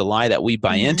myth. It's a lie that we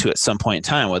buy into at some point in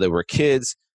time, whether we're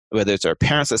kids, whether it's our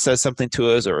parents that says something to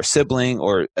us or a sibling,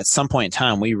 or at some point in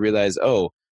time we realize,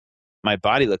 oh, my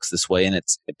body looks this way, and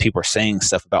it's people are saying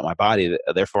stuff about my body,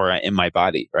 therefore I am my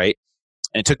body, right?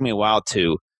 And it took me a while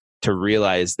to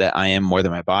realize that I am more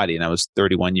than my body, and I was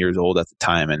 31 years old at the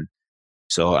time, and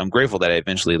so I'm grateful that I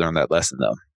eventually learned that lesson,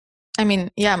 though. I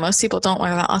mean, yeah, most people don't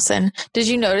learn that lesson. Did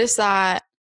you notice that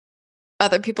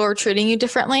other people were treating you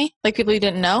differently, like people you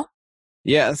didn't know?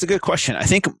 Yeah, that's a good question. I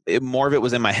think more of it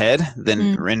was in my head than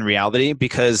in reality,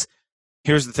 because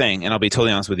here's the thing, and I'll be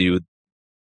totally honest with you.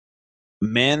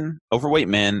 Overweight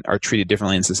men are treated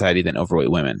differently in society than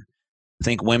overweight women. I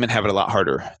think women have it a lot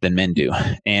harder than men do.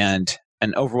 And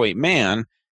an overweight man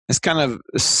is kind of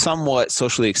somewhat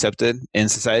socially accepted in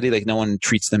society. Like no one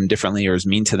treats them differently or is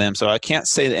mean to them. So I can't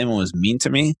say that anyone was mean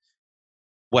to me.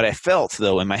 What I felt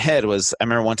though in my head was, I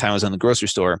remember one time I was in the grocery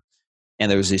store and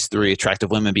there was these 3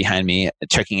 attractive women behind me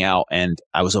checking out, and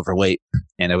I was overweight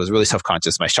and I was really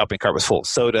self-conscious. My shopping cart was full of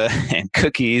soda and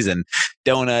cookies and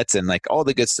donuts and like all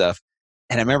the good stuff.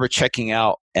 And I remember checking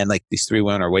out and like these 3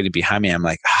 women are waiting behind me. I'm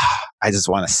like, I just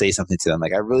want to say something to them.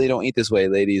 Like, I really don't eat this way,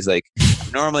 ladies. Like,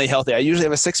 I'm normally healthy. I usually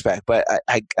have a 6-pack, but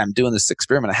I'm doing this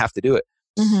experiment. I have to do it.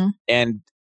 And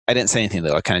I didn't say anything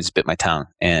though. I kind of just bit my tongue,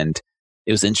 and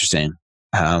it was interesting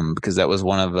because that was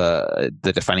one of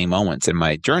the defining moments in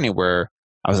my journey where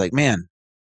I was like, man,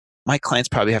 my clients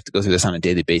probably have to go through this on a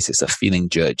daily basis of feeling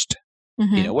judged.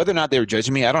 You know, whether or not they were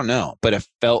judging me, I don't know, but it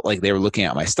felt like they were looking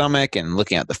at my stomach and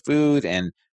looking at the food,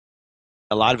 and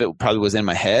a lot of it probably was in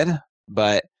my head,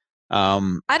 but I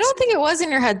don't think it was in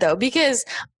your head though, because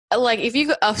like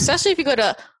especially if you go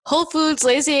to Whole Foods,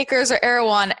 Lazy Acres, or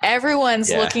Erewhon, everyone's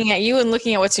looking at you and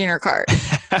looking at what's in your cart.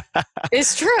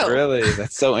 It's true. Really?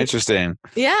 That's so interesting.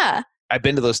 Yeah. I've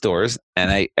been to those stores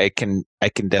and I can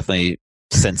definitely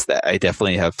sense that. I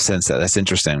definitely have sensed that. That's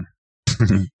interesting.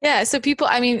 Yeah. So people,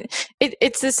 I mean,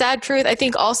 it's the sad truth, I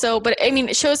think also, but I mean,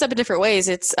 it shows up in different ways.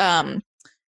 It's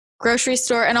grocery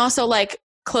store and also like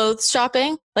clothes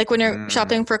shopping, like when you're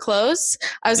shopping for clothes.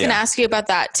 I was going to ask you about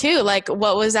that too. Like,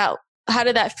 what was that? How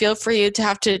did that feel for you to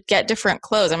have to get different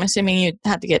clothes? I'm assuming you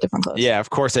had to get different clothes. Yeah, of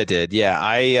course I did.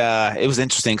 Yeah, it was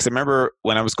interesting because I remember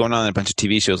when I was going on a bunch of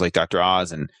TV shows like Dr.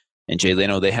 Oz and Jay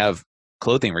Leno, they have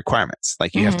clothing requirements.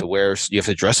 Like you have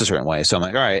to dress a certain way. So I'm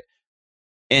like, all right.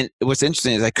 And what's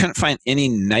interesting is I couldn't find any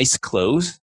nice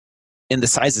clothes in the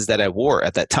sizes that I wore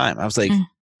at that time. I was like,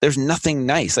 there's nothing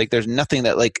nice. Like there's nothing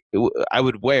that like I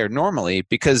would wear normally,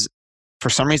 because for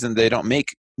some reason they don't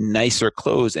make nicer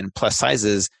clothes in plus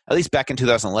sizes, at least back in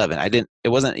 2011. It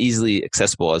wasn't easily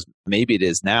accessible as maybe it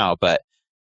is now, but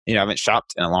I haven't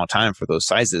shopped in a long time for those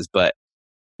sizes. But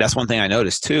that's one thing I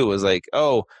noticed too, was like,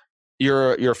 oh,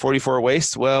 you're 44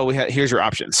 waist. Well, here's your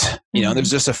options. There's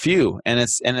just a few, and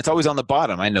it's always on the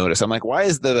bottom. I notice. I'm like, why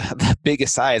is the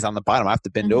biggest size on the bottom? I have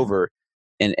to bend over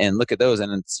and look at those,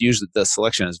 and it's usually the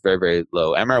selection is very, very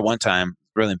low. I remember one time,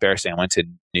 really embarrassing. I went to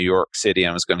New York City and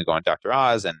I was going to go on Dr.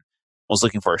 Oz and was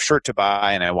looking for a shirt to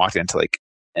buy, and I walked into like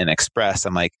an Express.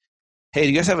 I'm like, hey, do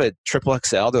you guys have a triple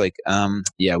XL? They're like,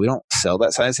 yeah, we don't sell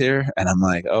that size here. And I'm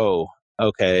like, oh,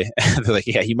 okay. They're like,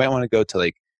 yeah, you might want to go to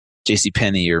like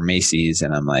JCPenney or Macy's.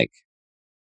 And I'm like,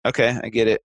 okay, I get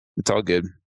it. It's all good.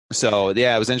 So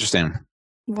yeah, it was interesting.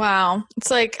 Wow.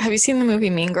 It's like, have you seen the movie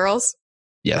Mean Girls?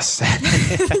 Yes.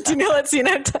 Do you know what scene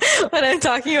what I'm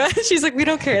talking about? She's like, we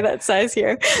don't carry that size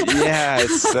here. Yeah.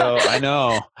 So I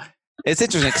know. It's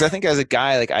interesting because I think as a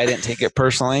guy, like I didn't take it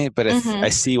personally, but if I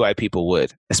see why people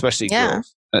would, especially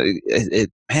girls.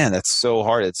 Man, that's so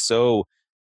hard. It's so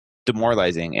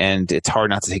demoralizing, and it's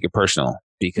hard not to take it personal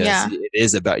because it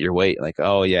is about your weight. Like,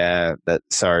 oh yeah,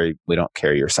 sorry, we don't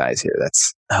carry your size here.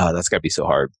 That's gotta be so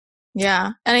hard.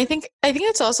 Yeah. And I think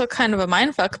it's also kind of a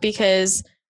mindfuck because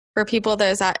for people,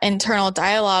 there's that internal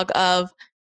dialogue of,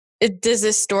 does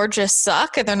this store just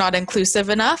suck and they're not inclusive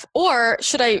enough? Or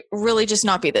should I really just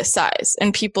not be this size?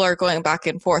 And people are going back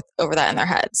and forth over that in their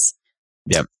heads.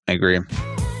 Yep, I agree.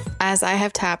 As I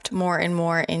have tapped more and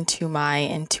more into my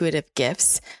intuitive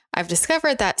gifts, I've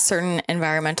discovered that certain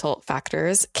environmental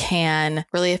factors can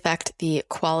really affect the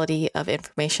quality of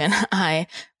information I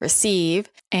receive.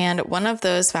 And one of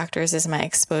those factors is my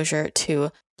exposure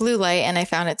to blue light. And I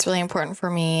found it's really important for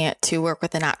me to work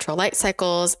with the natural light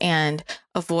cycles and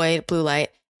avoid blue light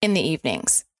in the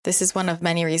evenings. This is one of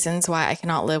many reasons why I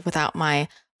cannot live without my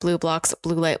BlueBlox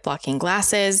blue light blocking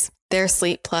glasses. Their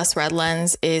Sleep Plus Red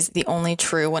lens is the only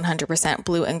true 100%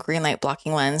 blue and green light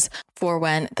blocking lens for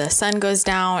when the sun goes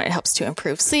down. It helps to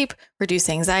improve sleep, reduce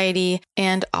anxiety,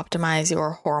 and optimize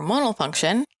your hormonal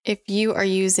function. If you are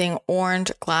using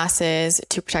orange glasses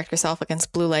to protect yourself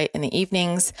against blue light in the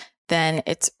evenings, then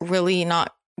it's really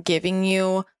not giving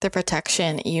you the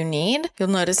protection you need. You'll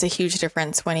notice a huge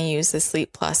difference when you use the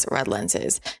Sleep Plus Red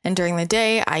lenses. And during the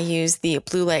day, I use the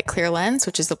blue light clear lens,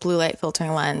 which is the blue light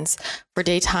filtering lens. For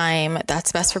daytime,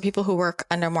 that's best for people who work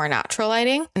under more natural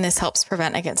lighting. And this helps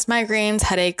prevent against migraines,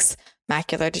 headaches,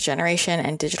 macular degeneration,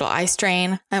 and digital eye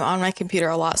strain. I'm on my computer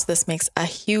a lot, so this makes a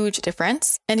huge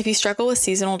difference. And if you struggle with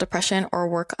seasonal depression or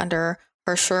work under,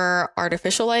 for sure,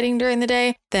 artificial lighting during the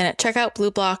day, then check out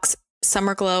BlueBlox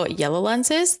Summer Glow yellow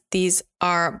lenses. These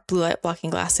are blue light blocking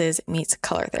glasses meets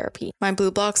color therapy. My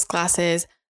BlueBlox glasses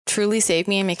truly save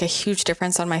me and make a huge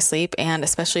difference on my sleep. And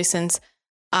especially since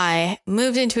I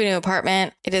moved into a new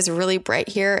apartment, it is really bright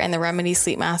here, and the Remedy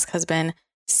sleep mask has been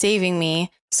saving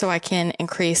me so I can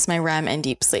increase my REM and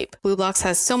deep sleep. BlueBlox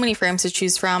has so many frames to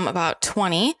choose from, about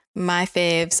 20. My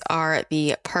faves are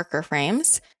the Parker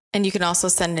frames. And you can also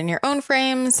send in your own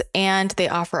frames, and they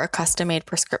offer a custom-made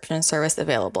prescription service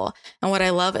available. And what I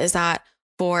love is that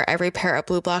for every pair of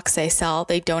BlueBlox they sell,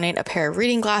 they donate a pair of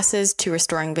reading glasses to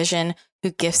Restoring Vision,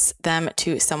 who gifts them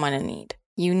to someone in need.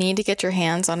 You need to get your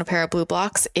hands on a pair of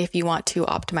BlueBlox if you want to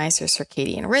optimize your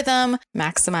circadian rhythm,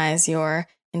 maximize your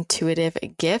intuitive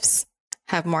gifts,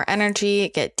 have more energy,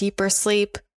 get deeper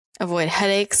sleep, avoid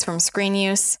headaches from screen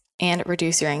use, and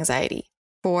reduce your anxiety.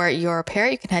 For your pair,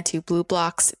 you can head to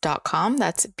blueblox.com.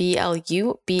 That's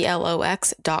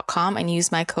BLUBLOX.com and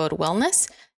use my code WELLNESS,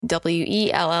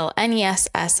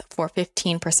 WELLNESS, for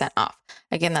 15% off.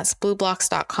 Again, that's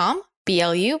blueblox.com,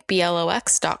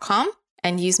 BLUBLOX.com,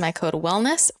 and use my code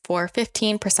WELLNESS for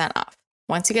 15% off.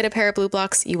 Once you get a pair of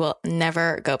BlueBlox, you will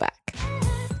never go back.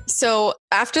 So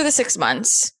after the 6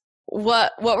 months,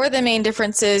 what were the main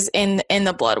differences in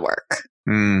the blood work?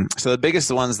 So the biggest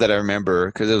ones that I remember,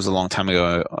 because it was a long time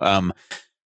ago,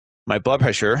 my blood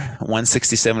pressure,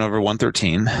 167 over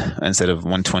 113 instead of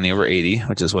 120 over 80,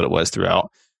 which is what it was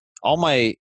throughout. All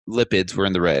my lipids were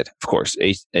in the red, of course.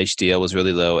 HDL was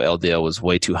really low. LDL was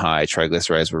way too high.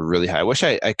 Triglycerides were really high. I wish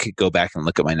I could go back and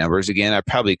look at my numbers again. I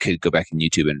probably could go back on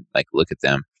YouTube and look at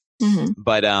them. Mm-hmm.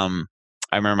 But I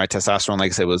remember my testosterone,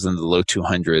 like I said, was in the low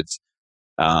 200s.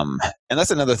 And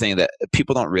that's another thing that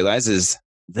people don't realize is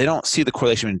they don't see the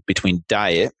correlation between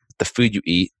diet, the food you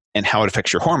eat, and how it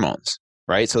affects your hormones,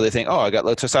 right? So they think, oh, I got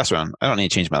low testosterone. I don't need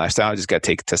to change my lifestyle. I just got to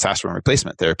take testosterone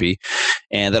replacement therapy,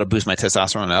 and that'll boost my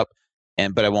testosterone up,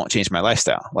 but I won't change my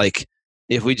lifestyle. Like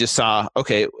if we just saw,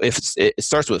 okay, if it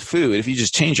starts with food, if you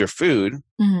just change your food,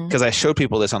 because I showed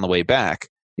people this on the way back,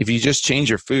 if you just change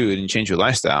your food and change your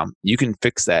lifestyle, you can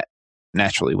fix that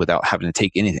naturally without having to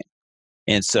take anything.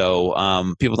 And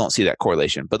so people don't see that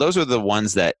correlation. But those are the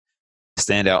ones that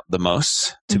stand out the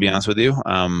most, to be honest with you.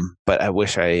 But I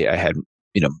wish I had,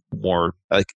 more.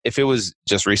 Like if it was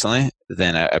just recently,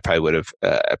 then I probably would have.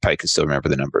 I probably could still remember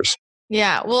the numbers.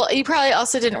 Yeah. Well, you probably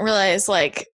also didn't realize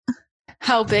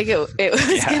how big it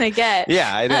was going to get.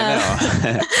 Yeah, I didn't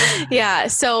know. Yeah.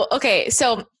 So okay.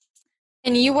 So,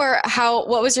 and you were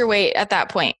what was your weight at that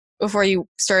point before you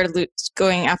started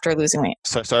going after losing weight?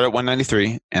 So I started at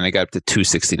 193 and I got up to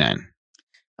 269.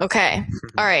 Okay.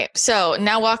 All right. So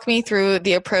now walk me through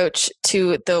the approach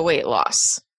to the weight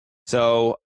loss.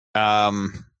 So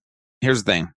here's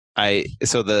the thing.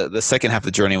 So the second half of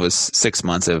the journey was 6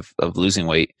 months of losing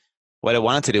weight. What I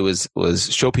wanted to do was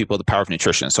show people the power of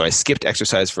nutrition. So I skipped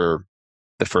exercise for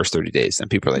the first 30 days. And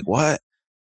people are like, what?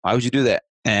 Why would you do that?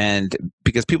 And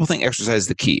because people think exercise is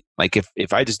the key. Like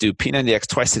if I just do P90X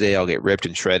twice a day, I'll get ripped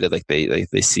and shredded like they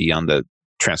see on the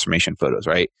transformation photos,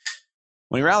 right?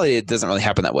 When in reality, it doesn't really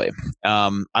happen that way.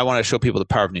 I want to show people the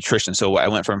power of nutrition. So I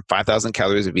went from 5,000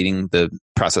 calories of eating the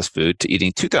processed food to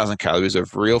eating 2,000 calories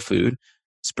of real food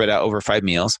spread out over 5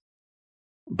 meals.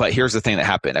 But here's the thing that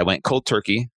happened. I went cold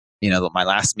turkey. My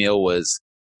last meal was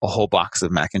a whole box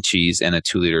of mac and cheese and a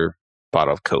 2-liter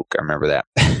bottle of Coke. I remember that.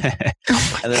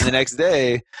 And then the next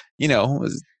day,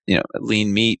 was,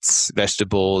 lean meats,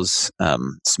 vegetables,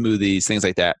 smoothies, things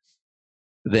like that.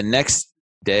 The next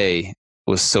day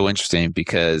was so interesting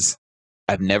because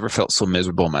I've never felt so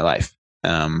miserable in my life.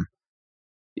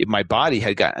 My body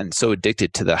had gotten so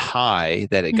addicted to the high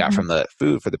that it got from the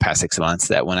food for the past 6 months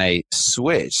that when I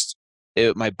switched,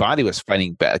 my body was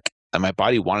fighting back. And my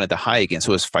body wanted the high again.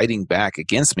 So it was fighting back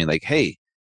against me like, hey,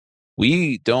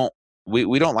 we don't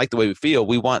like the way we feel.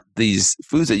 We want these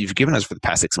foods that you've given us for the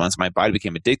past 6 months. My body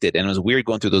became addicted. And it was weird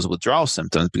going through those withdrawal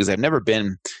symptoms because I've never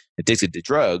been addicted to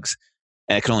drugs.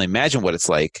 And I can only imagine what it's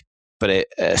like. But I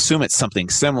assume it's something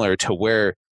similar to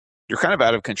where you're kind of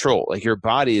out of control. Like your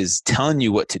body is telling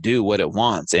you what to do, what it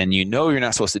wants. And you're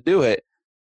not supposed to do it.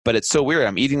 But it's so weird.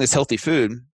 I'm eating this healthy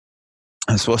food.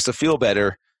 I'm supposed to feel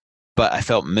better. But I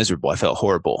felt miserable. I felt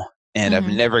horrible. And I've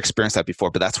never experienced that before.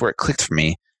 But that's where it clicked for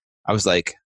me. I was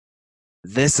like,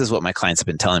 this is what my clients have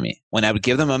been telling me. When I would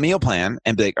give them a meal plan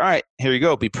and be like, all right, here you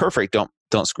go. Be perfect.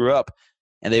 Don't screw up.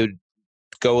 And they would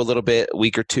go a little bit, a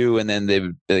week or two. And then they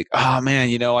would be like, oh man,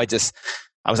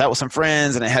 I was out with some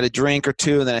friends and I had a drink or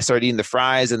two. And then I started eating the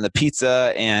fries and the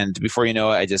pizza. And before you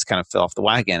know it, I just kind of fell off the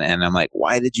wagon. And I'm like,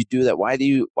 why did you do that? Why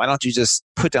don't you just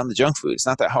put down the junk food? It's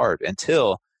not that hard.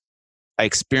 Until I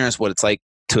experienced what it's like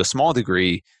to a small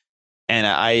degree. And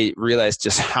I realized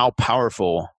just how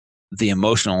powerful the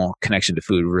emotional connection to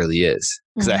food really is.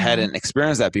 Because I hadn't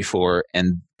experienced that before.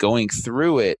 And going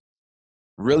through it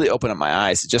really opened up my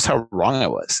eyes to just how wrong I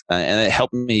was. And it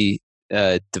helped me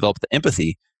develop the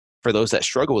empathy for those that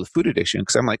struggle with food addiction.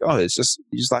 Because I'm like, you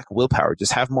just lack willpower.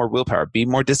 Just have more willpower. Be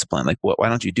more disciplined. Like, why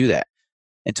don't you do that?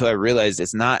 Until I realized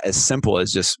it's not as simple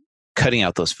as just cutting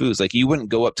out those foods. Like you wouldn't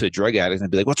go up to a drug addict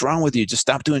and be like, what's wrong with you? Just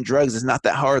stop doing drugs. It's not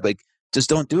that hard. Like, just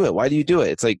don't do it. Why do you do it?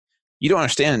 It's like, you don't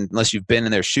understand unless you've been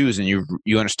in their shoes and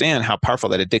you understand how powerful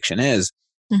that addiction is.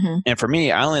 And for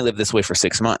me, I only lived this way for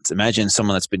 6 months. Imagine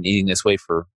someone that's been eating this way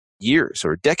for years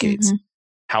or decades.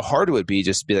 How hard it would be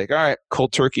just to be like, all right,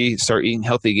 cold turkey, start eating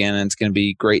healthy again. And it's going to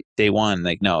be great day one.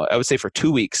 Like, no, I would say for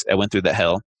 2 weeks, I went through that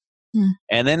hell.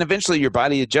 And then eventually your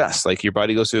body adjusts. Like your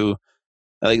body goes through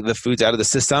like the food's out of the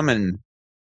system and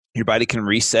your body can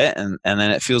reset. And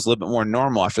then it feels a little bit more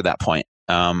normal after that point.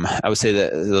 I would say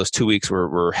that those 2 weeks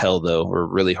were hell though, were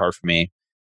really hard for me.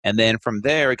 And then from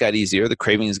there, it got easier. The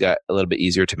cravings got a little bit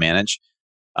easier to manage.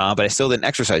 But I still didn't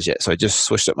exercise yet. So I just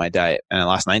switched up my diet and I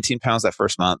lost 19 pounds that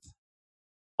first month.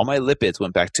 All my lipids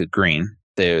went back to green.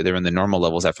 They were in the normal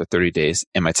levels after 30 days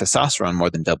and my testosterone more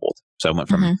than doubled. So I went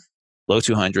from low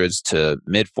 200s to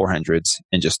mid 400s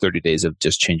in just 30 days of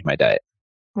just changing my diet.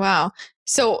 Wow.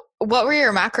 So what were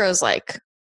your macros like?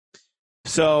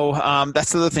 So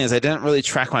that's the other thing is I didn't really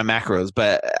track my macros,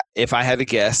 but if I had to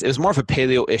guess, it was more of a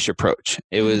paleo-ish approach.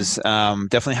 It was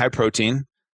definitely high protein,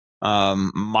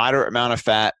 moderate amount of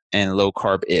fat, and low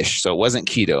carb-ish. So it wasn't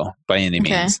keto by any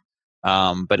means,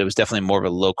 but it was definitely more of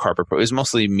a low carb approach. It was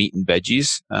mostly meat and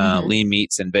veggies, lean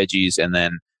meats and veggies, and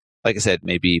then, like I said,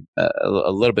 maybe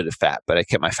a little bit of fat, but I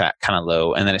kept my fat kind of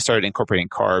low. And then I started incorporating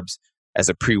carbs as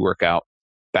a pre-workout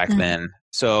back then.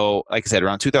 So like I said,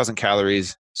 around 2,000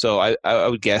 calories. So I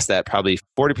would guess that probably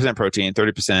 40% protein,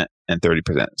 30% and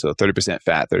 30%. So 30%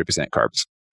 fat, 30% carbs.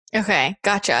 Okay,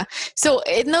 gotcha. So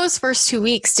in those first 2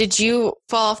 weeks, did you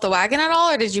fall off the wagon at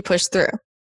all or did you push through?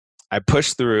 I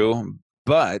pushed through,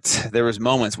 but there was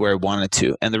moments where I wanted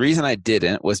to. And the reason I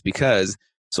didn't was because,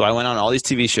 so I went on all these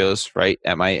TV shows, right,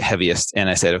 at my heaviest. And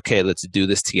I said, okay, let's do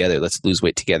this together. Let's lose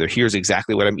weight together. Here's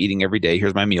exactly what I'm eating every day.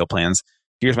 Here's my meal plans.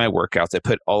 Here's my workouts. I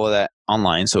put all of that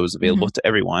online so it was available to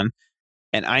everyone.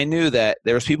 And I knew that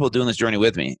there was people doing this journey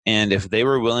with me. And if they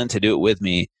were willing to do it with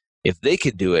me, if they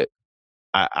could do it,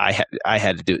 I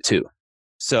had to do it too.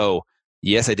 So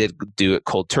yes, I did do it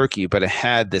cold turkey, but I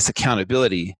had this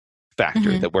accountability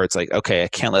factor that where it's like, okay, I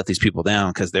can't let these people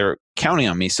down because they're counting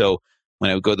on me. So when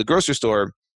I would go to the grocery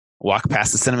store, walk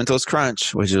past the Cinnamon Toast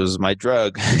Crunch, which was my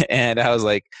drug, and I was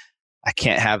like, I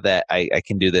can't have that. I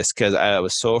can do this because I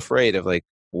was so afraid of like,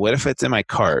 what if it's in my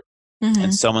cart?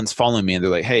 And someone's following me and they're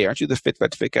like, hey, aren't you the fit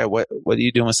guy? What are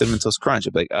you doing with Cinnamon Toast Crunch?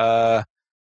 I'd be like,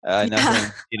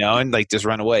 nothing, and like just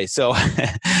run away. So,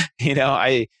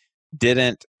 I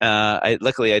didn't,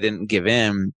 luckily I didn't give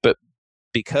in, but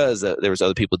because there was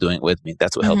other people doing it with me,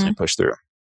 that's what helped me push through.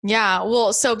 Yeah.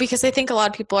 Well, so because I think a lot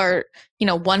of people are,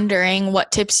 wondering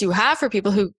what tips you have for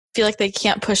people who feel like they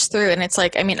can't push through. And it's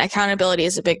like, I mean, accountability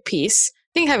is a big piece.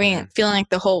 I think feeling like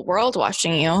the whole world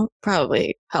watching you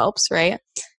probably helps, right?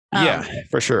 Yeah,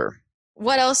 for sure.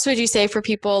 What else would you say for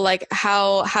people, like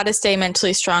how to stay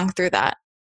mentally strong through that?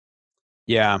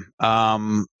 Yeah.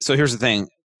 So here's the thing.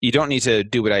 You don't need to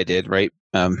do what I did, right?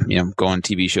 Go on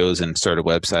TV shows and start a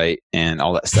website and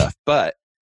all that stuff. But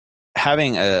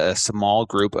having a small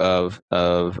group of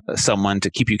someone to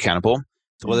keep you accountable,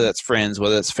 so whether that's friends,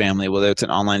 whether that's family, whether it's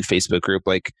an online Facebook group,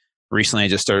 like recently I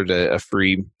just started a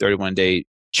free 31-day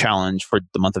challenge for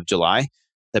the month of July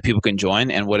that people can join.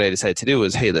 And what I decided to do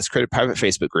was, hey, let's create a private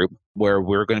Facebook group where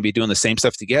we're going to be doing the same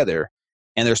stuff together.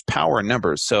 And there's power in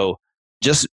numbers. So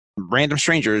just random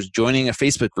strangers joining a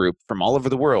Facebook group from all over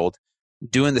the world,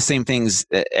 doing the same things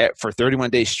for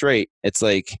 31 days straight. It's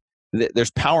like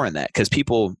there's power in that because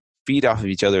people feed off of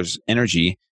each other's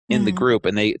energy in the group,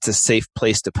 and it's a safe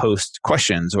place to post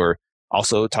questions or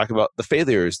also talk about the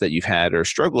failures that you've had or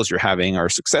struggles you're having or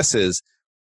successes.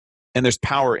 And there's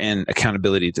power in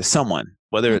accountability to someone,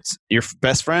 whether it's your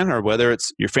best friend or whether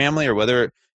it's your family or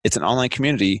whether it's an online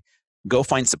community. Go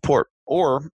find support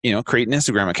or, create an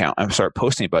Instagram account and start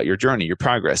posting about your journey, your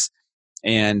progress.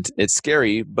 And it's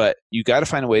scary, but you got to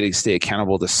find a way to stay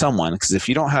accountable to someone, because if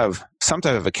you don't have some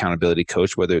type of accountability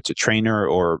coach, whether it's a trainer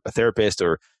or a therapist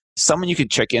or someone you can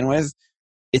check in with,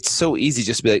 it's so easy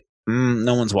just to be like,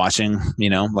 no one's watching,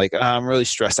 like I'm really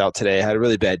stressed out today. I had a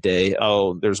really bad day.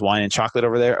 Oh, there's wine and chocolate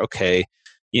over there. Okay.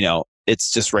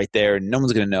 It's just right there. No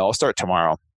one's going to know. I'll start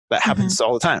tomorrow. That happens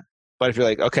all the time. But if you're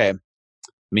like, okay,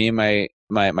 me and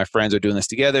my friends are doing this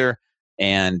together,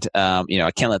 and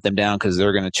I can't let them down because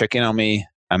they're going to check in on me,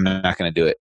 I'm not going to do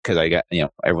it because I got,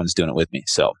 everyone's doing it with me.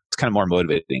 So it's kind of more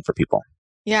motivating for people.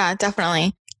 Yeah,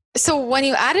 definitely. So when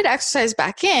you added exercise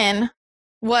back in,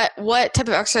 what type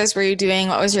of exercise were you doing?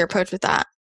 What was your approach with that?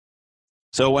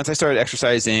 So once I started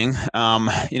exercising,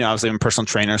 I was a personal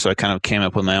trainer, so I kind of came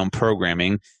up with my own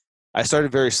programming. I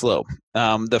started very slow.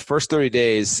 The first 30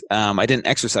 days, I didn't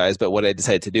exercise, but what I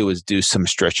decided to do was do some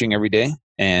stretching every day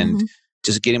and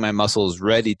just getting my muscles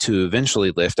ready to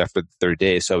eventually lift after the 30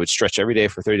 days. So I would stretch every day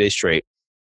for 30 days straight.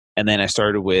 And then I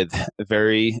started with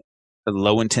very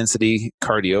low intensity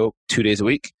cardio 2 days a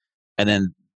week. And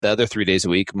then the other 3 days a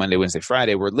week, Monday, Wednesday,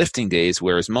 Friday, were lifting days,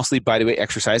 where it was mostly bodyweight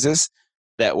exercises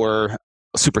that were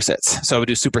supersets. So I would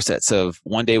do supersets of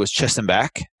one day was chest and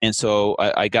back. And so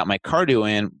I got my cardio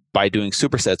in by doing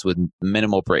supersets with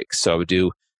minimal breaks. So I would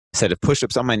do a set of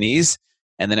push-ups on my knees,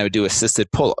 and then I would do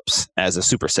assisted pull-ups as a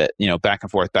superset, back and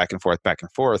forth, back and forth, back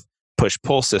and forth,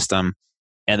 push-pull system.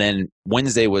 And then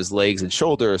Wednesday was legs and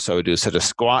shoulders. So I would do a set of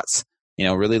squats,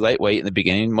 really lightweight in the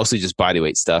beginning, mostly just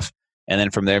bodyweight stuff. And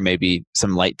then from there, maybe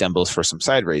some light dumbbells for some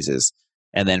side raises.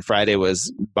 And then Friday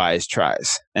was bis,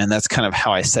 tris. And that's kind of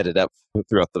how I set it up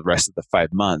throughout the rest of the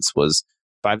 5 months, was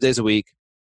 5 days a week,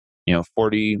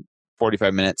 40,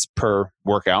 45 minutes per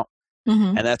workout.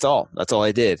 And that's all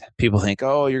I did. People think,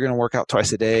 oh, you're going to work out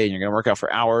twice a day and you're going to work out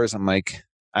for hours. I'm like,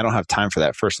 I don't have time for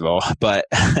that, first of all. But,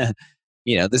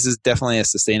 this is definitely a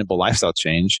sustainable lifestyle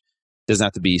change. It doesn't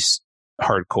have to be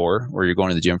hardcore where you're going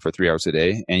to the gym for 3 hours a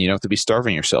day, and you don't have to be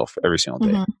starving yourself every single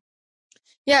day.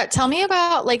 Yeah. Tell me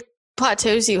about like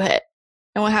plateaus you hit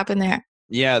and what happened there.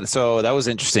 Yeah. So that was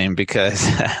interesting because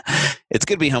it's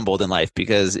good to be humbled in life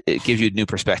because it gives you a new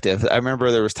perspective. I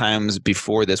remember there was times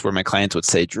before this where my clients would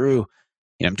say, Drew,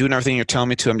 I'm doing everything you're telling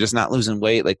me to. I'm just not losing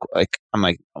weight. Like I'm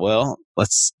like, well,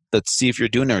 let's see if you're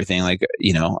doing everything. Like,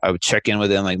 I would check in with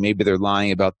them. Like maybe they're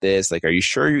lying about this. Like, are you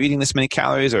sure you're eating this many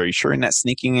calories? Or are you sure you're not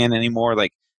sneaking in anymore?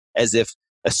 Like, as if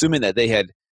assuming that they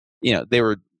had, they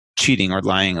were cheating or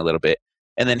lying a little bit.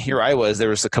 And then here I was, there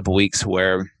was a couple weeks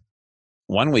where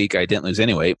 1 week I didn't lose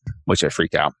any weight, which I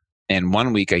freaked out. And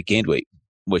 1 week I gained weight,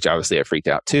 which obviously I freaked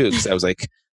out too. Because I was like,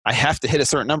 I have to hit a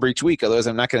certain number each week. Otherwise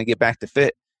I'm not going to get back to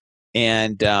fit.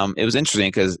 And it was interesting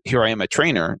because here I am, a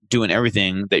trainer doing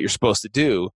everything that you're supposed to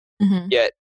do.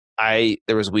 Yet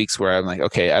there was weeks where I'm like,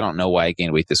 okay, I don't know why I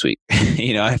gained weight this week.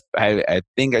 I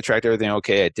think I tracked everything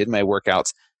okay. I did my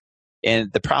workouts.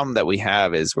 And the problem that we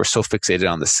have is we're so fixated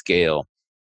on the scale,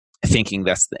 thinking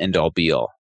that's the end all be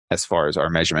all as far as our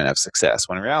measurement of success.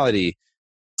 When in reality,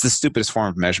 it's the stupidest form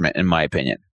of measurement, in my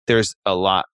opinion. There's a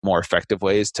lot more effective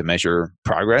ways to measure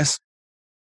progress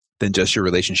than just your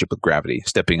relationship with gravity.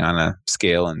 Stepping on a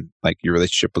scale and like your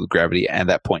relationship with gravity at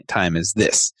that point in time is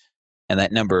this. And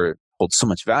that number holds so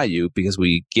much value because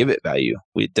we give it value.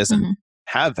 It doesn't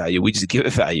have value. We just give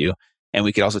it value, and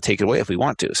we can also take it away if we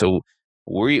want to. So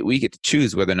we get to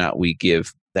choose whether or not we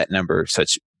give that number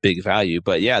such big value.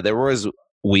 But yeah, there was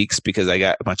weeks because I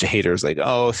got a bunch of haters like,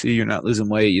 oh, see, you're not losing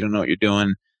weight. You don't know what you're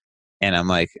doing. And I'm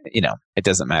like, it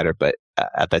doesn't matter. But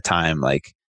at that time,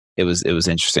 like it was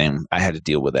interesting. I had to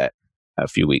deal with that a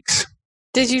few weeks.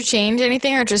 Did you change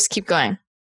anything or just keep going?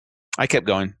 I kept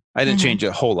going. I didn't change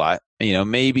a whole lot.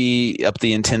 Maybe up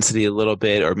the intensity a little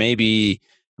bit, or maybe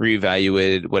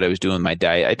reevaluated what I was doing with my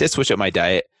diet. I did switch up my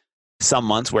diet some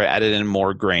months where I added in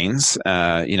more grains,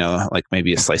 like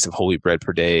maybe a slice of whole wheat bread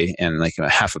per day and like a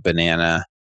half a banana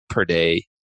per day,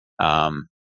 a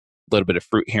little bit of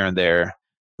fruit here and there.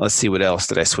 Let's see, what else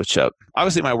did I switch up?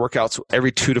 Obviously, my workouts,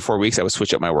 every 2 to 4 weeks, I would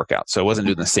switch up my workouts. So I wasn't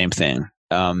doing the same thing.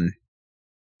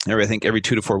 I think every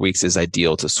 2 to 4 weeks is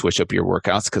ideal to switch up your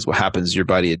workouts, because what happens is your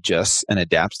body adjusts and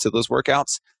adapts to those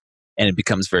workouts, and it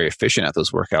becomes very efficient at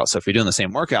those workouts. So if you're doing the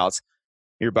same workouts,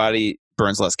 your body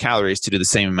burns less calories to do the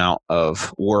same amount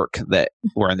of work that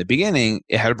where in the beginning,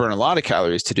 it had to burn a lot of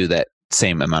calories to do that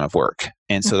same amount of work.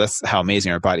 And so that's how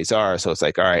amazing our bodies are. So it's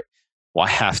like, all right, well, I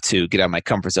have to get out of my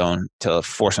comfort zone to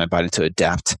force my body to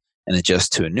adapt and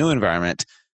adjust to a new environment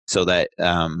so that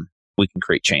we can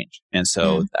create change. And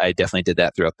so I definitely did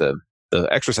that throughout the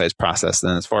exercise process.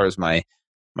 And as far as my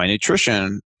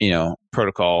nutrition,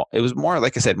 protocol, it was more,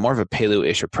 like I said, more of a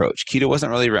paleo-ish approach. Keto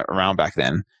wasn't really around back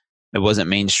then. It wasn't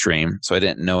mainstream, so I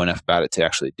didn't know enough about it to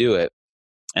actually do it.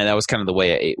 And that was kind of the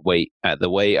way I ate. The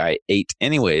way I ate,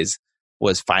 anyways,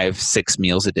 was 5-6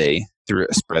 meals a day,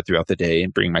 spread throughout the day,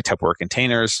 and bring my Tupperware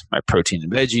containers, my protein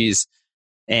and veggies.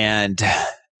 And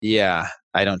yeah,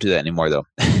 I don't do that anymore though.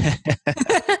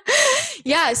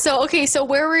 Yeah. So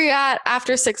where were you at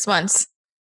after 6 months?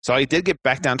 So I did get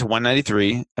back down to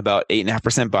 193, about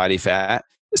 8.5% body fat.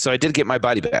 So I did get my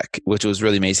body back, which was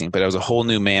really amazing, but I was a whole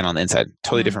new man on the inside,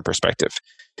 totally different perspective.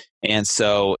 And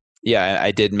so, yeah,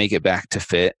 I did make it back to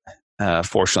fit,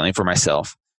 fortunately for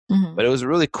myself. But it was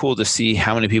really cool to see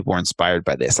how many people were inspired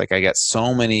by this. Like I got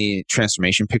so many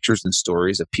transformation pictures and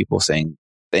stories of people saying,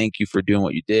 thank you for doing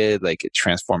what you did. Like it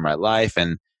transformed my life.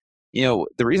 And,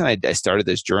 the reason I started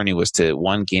this journey was to,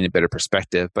 one, gain a better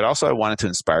perspective, but also I wanted to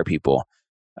inspire people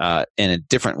in a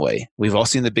different way. We've all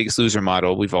seen the Biggest Loser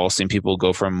model. We've all seen people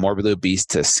go from morbidly obese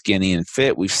to skinny and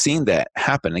fit. We've seen that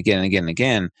happen again and again and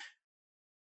again.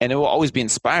 And it will always be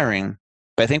inspiring,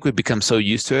 but I think we've become so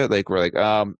used to it. Like we're like,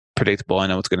 predictable. I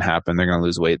know what's going to happen. They're going to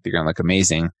lose weight. They're going to look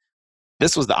amazing.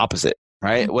 This was the opposite,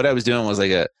 right? What I was doing was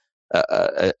like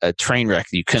a train wreck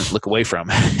that you couldn't look away from,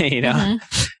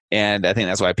 And I think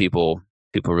that's why people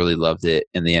really loved it.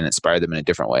 In the end, inspired them in a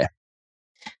different way.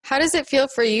 How does it feel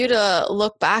for you to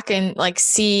look back and like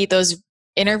see those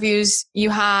interviews you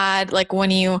had? Like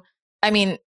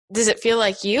does it feel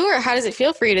like you, or how does it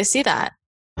feel for you to see that?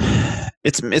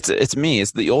 It's me.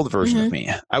 It's the old version of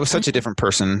me. I was such a different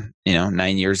person,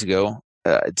 9 years ago.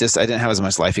 I didn't have as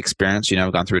much life experience.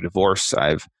 I've gone through a divorce.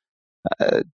 I've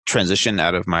transitioned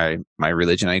out of my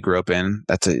religion I grew up in.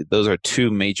 Those are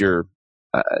two major,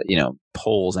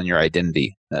 poles on your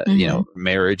identity.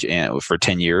 Marriage and for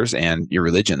 10 years, and your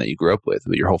religion that you grew up with,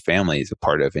 your whole family is a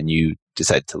part of, and you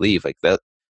decided to leave. Like that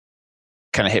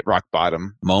kind of hit rock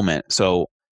bottom moment. So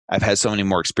I've had so many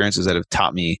more experiences that have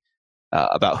taught me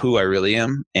about who I really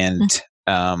am, and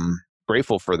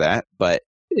grateful for that. But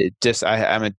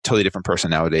I'm a totally different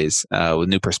person nowadays, with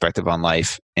new perspective on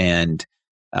life. And,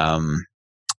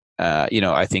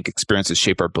 I think experiences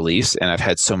shape our beliefs, and I've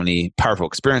had so many powerful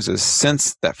experiences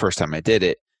since that first time I did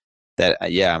it that,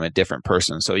 I'm a different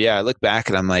person. So I look back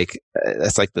and I'm like,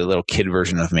 that's like the little kid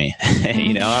version of me.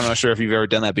 I'm not sure if you've ever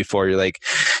done that before. You're like,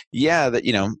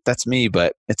 that's me,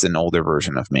 but it's an older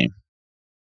version of me.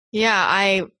 Yeah,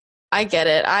 I get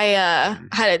it. I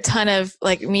had a ton of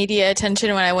like media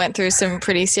attention when I went through some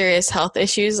pretty serious health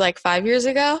issues like 5 years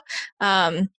ago.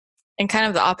 And kind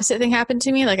of the opposite thing happened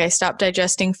to me. Like I stopped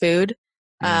digesting food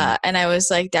and I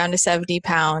was like down to 70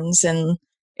 pounds, and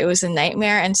it was a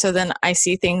nightmare. And so then I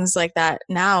see things like that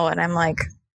now and I'm like,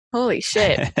 holy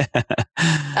shit.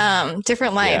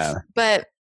 Different life. Yeah. But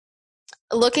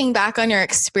looking back on your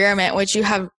experiment, would you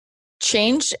have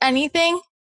changed anything?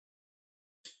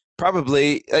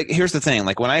 Probably. Like, here's the thing.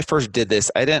 Like when I first did this,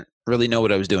 I didn't really know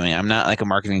what I was doing. I'm not like a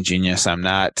marketing genius. I'm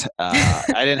not, I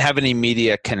didn't have any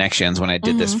media connections when I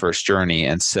did this first journey.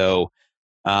 And so,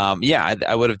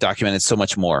 I would have documented so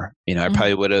much more. I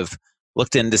probably would have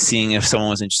looked into seeing if someone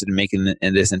was interested in making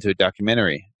this into a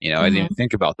documentary. I didn't even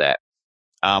think about that.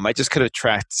 I just could have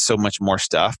tracked so much more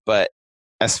stuff. But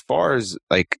as far as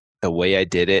like the way I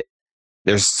did it,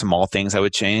 there's small things I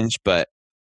would change, but,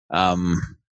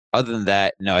 other than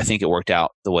that, no, I think it worked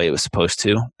out the way it was supposed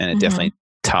to. And it definitely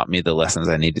taught me the lessons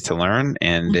I needed to learn.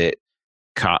 And it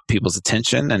caught people's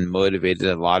attention and motivated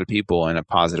a lot of people in a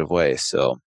positive way.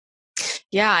 So,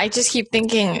 yeah, I just keep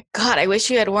thinking, God, I wish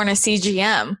you had worn a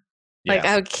CGM. Like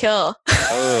I would kill.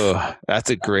 Oh, that's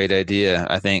a great idea.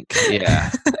 I think,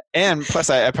 yeah. And plus,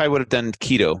 I probably would have done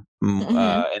keto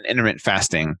and intermittent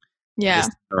fasting. Yeah.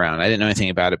 Around. I didn't know anything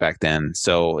about it back then.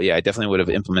 So, yeah, I definitely would have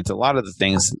implemented a lot of the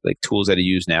things, like tools that I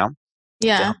use now.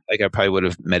 Yeah. Like I probably would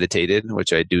have meditated,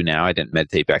 which I do now. I didn't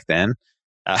meditate back then,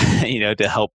 to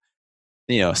help,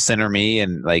 center me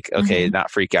and like, okay,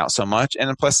 not freak out so much. And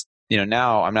then plus,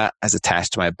 now I'm not as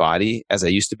attached to my body as I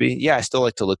used to be. Yeah, I still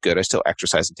like to look good. I still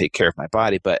exercise and take care of my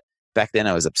body. But back then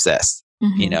I was obsessed,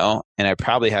 and I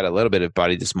probably had a little bit of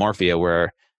body dysmorphia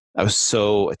where I was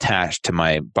so attached to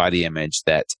my body image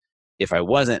that if I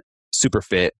wasn't super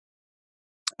fit,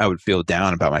 I would feel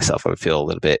down about myself. I would feel a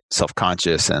little bit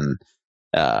self-conscious and,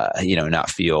 not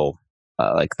feel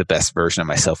like the best version of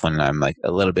myself when I'm like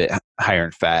a little bit higher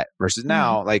in fat versus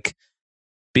now, like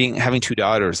having two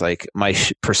daughters, like my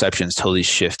perceptions totally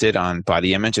shifted on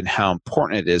body image and how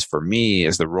important it is for me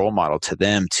as the role model to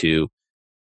them to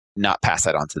not pass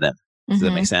that on to them. Does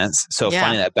that make sense? So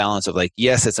finding that balance of like,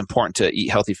 yes, it's important to eat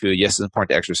healthy food. Yes, it's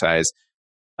important to exercise.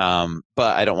 But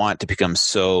I don't want it to become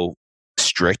so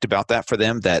strict about that for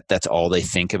them that that's all they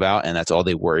think about and that's all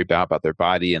they worry about their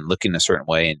body and looking a certain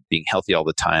way and being healthy all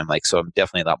the time. Like, so I'm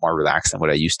definitely a lot more relaxed than what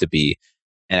I used to be.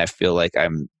 And I feel like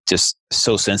I'm just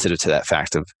so sensitive to that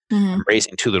fact of I'm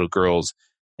raising two little girls,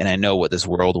 and I know what this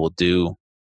world will do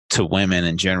to women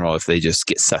in general if they just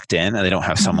get sucked in and they don't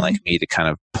have someone like me to kind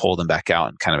of pull them back out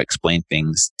and kind of explain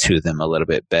things to them a little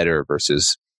bit better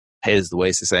versus, hey, this is the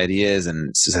way society is,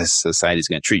 and society is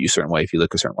going to treat you a certain way if you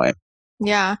look a certain way.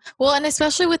 Yeah. Well, and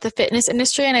especially with the fitness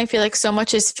industry, and I feel like so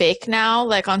much is fake now,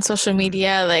 like on social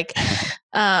media, like,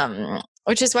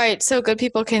 which is why it's so good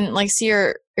people can like see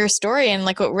your story and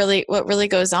like what really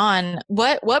goes on.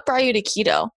 What brought you to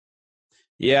keto?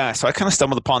 Yeah, so I kind of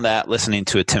stumbled upon that listening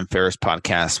to a Tim Ferriss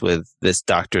podcast with this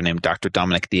doctor named Dr.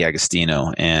 Dominic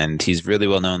D'Agostino, and he's really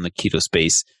well known in the keto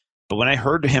space. But when I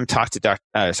heard him talk to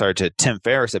Tim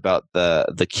Ferriss about the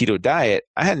keto diet,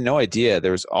 I had no idea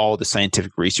there was all the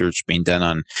scientific research being done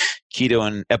on keto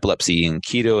and epilepsy and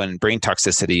keto and brain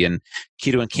toxicity and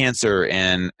keto and cancer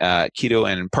and keto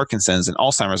and Parkinson's and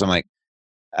Alzheimer's. I'm like,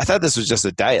 I thought this was just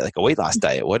a diet, like a weight loss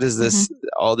diet. What is this?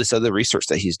 All this other research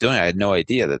that he's doing, I had no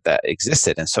idea that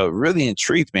existed. And so it really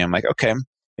intrigued me. I'm like, okay,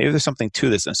 maybe there's something to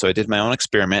this. And so I did my own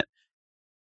experiment.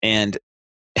 And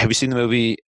have you seen the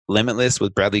movie Limitless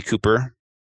with Bradley Cooper?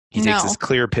 He takes this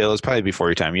clear pill. It's probably before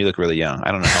your time. You look really young.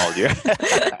 I don't know how old you are.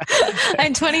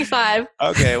 I'm 25.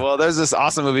 Okay. Well, there's this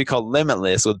awesome movie called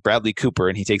Limitless with Bradley Cooper,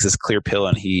 and he takes this clear pill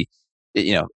and you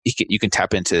can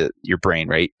tap into your brain,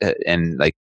 right? And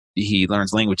like, he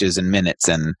learns languages in minutes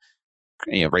and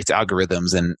writes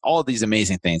algorithms and all of these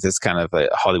amazing things. It's kind of a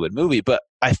Hollywood movie, but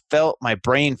I felt my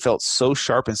brain felt so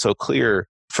sharp and so clear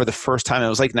for the first time. It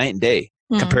was like night and day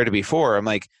compared to before. I'm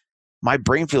like, my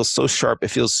brain feels so sharp. It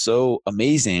feels so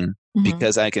amazing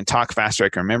because I can talk faster. I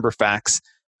can remember facts,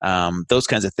 those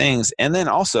kinds of things. And then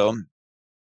also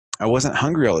I wasn't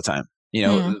hungry all the time.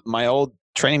 My old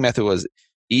training method was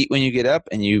eat when you get up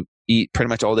and you eat pretty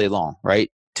much all day long, right?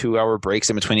 2-hour breaks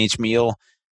in between each meal.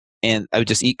 And I would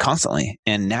just eat constantly.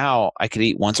 And now I could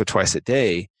eat once or twice a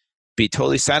day, be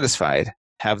totally satisfied,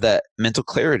 have that mental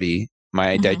clarity.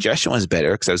 My digestion was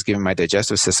better because I was giving my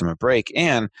digestive system a break.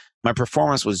 And my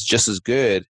performance was just as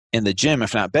good in the gym,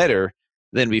 if not better,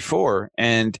 than before.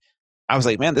 And I was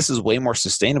like, man, this is way more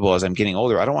sustainable as I'm getting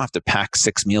older. I don't have to pack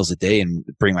 6 meals a day and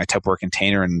bring my Tupperware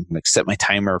container and like set my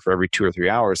timer for every 2 or 3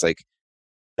 hours. Like,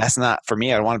 that's not for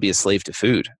me. I don't want to be a slave to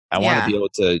food. I want to be able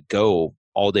to go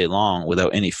all day long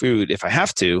without any food if I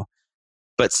have to,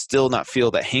 but still not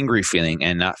feel that hangry feeling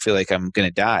and not feel like I'm going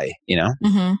to die,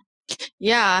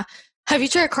 Yeah. Have you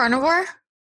tried carnivore?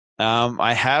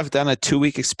 I have done a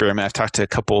 2-week experiment. I've talked to a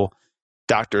couple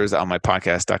doctors on my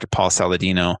podcast, Dr. Paul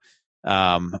Saladino.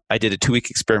 I did a 2-week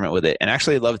experiment with it and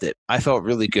actually loved it. I felt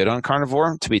really good on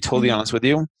carnivore, to be totally honest with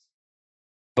you,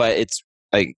 but it's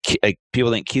like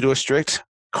people think keto is strict.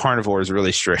 Carnivore is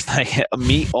really strict, like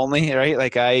meat only, right?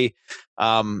 Like I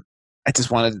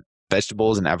just wanted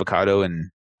vegetables and avocado, and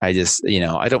I just,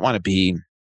 I don't want to be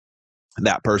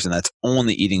that person that's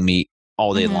only eating meat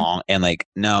all day long. And like,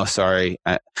 no, sorry.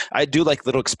 I do like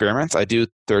little experiments. I do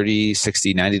 30,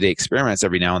 60, 90-day experiments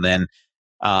every now and then.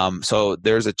 So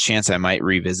there's a chance I might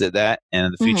revisit that in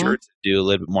the future to do a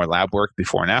little bit more lab work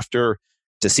before and after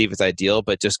to see if it's ideal,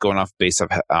 but just going off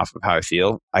of how I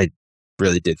feel, I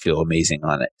really did feel amazing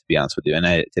on it, to be honest with you. And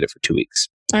I did it for 2 weeks.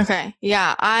 Okay.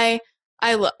 Yeah. I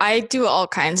do all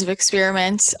kinds of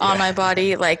experiments on my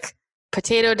body. Like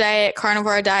potato diet,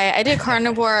 carnivore diet. I did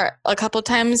carnivore a couple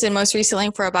times and most recently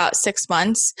for about 6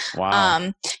 months.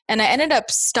 Wow. And I ended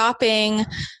up stopping.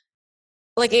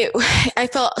 Like I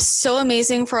felt so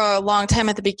amazing for a long time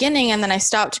at the beginning, and then I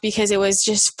stopped because it was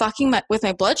just fucking with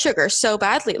my blood sugar so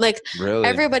badly. Like Really?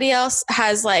 everybody else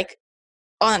has like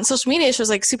on social media, it was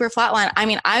like super flatline. I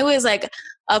mean, I was like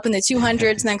up in the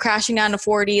 200s and then crashing down to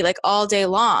 40 like all day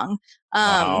long.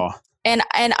 Wow. And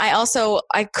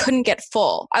I couldn't get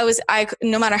full.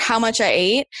 No matter how much I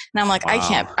ate, and I'm like,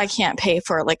 Wow. I can't pay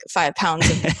for like 5 pounds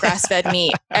of grass fed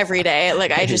meat every day.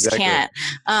 Like I just Exactly.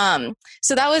 can't.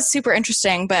 So that was super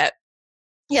interesting, but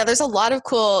yeah, there's a lot of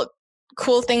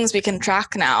cool things we can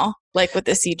track now, like with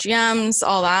the CGMs,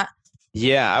 all that.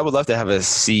 Yeah, I would love to have a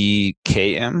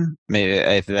CKM. Maybe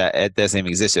if it doesn't even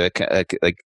exist,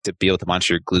 like to be able to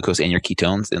monitor your glucose and your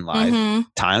ketones in live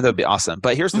time. That would be awesome.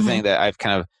 But here's the thing that I've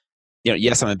kind of,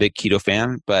 yes, I'm a big keto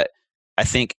fan, but I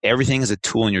think everything is a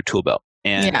tool in your tool belt.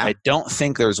 And I don't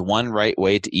think there's one right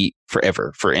way to eat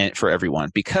forever for everyone,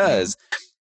 because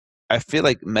I feel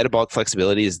like metabolic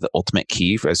flexibility is the ultimate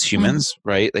key for as humans,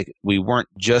 right? Like we weren't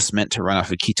just meant to run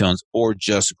off of ketones or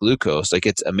just glucose. Like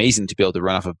it's amazing to be able to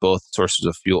run off of both sources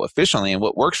of fuel efficiently. And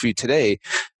what works for you today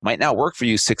might not work for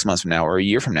you 6 months from now or a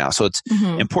year from now. So it's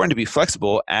important to be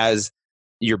flexible as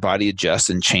your body adjusts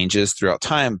and changes throughout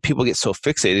time. People get so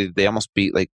fixated, they almost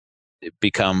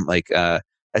become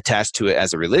attached to it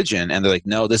as a religion. And they're like,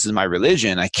 no, this is my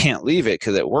religion. I can't leave it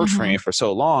because it worked for me for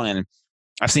so long. And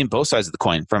I've seen both sides of the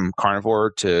coin, from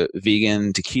carnivore to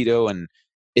vegan to keto. And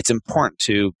it's important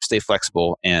to stay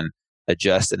flexible and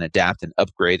adjust and adapt and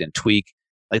upgrade and tweak.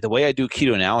 Like the way I do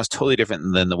keto now is totally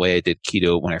different than the way I did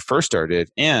keto when I first started.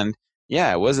 And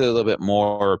yeah, I was a little bit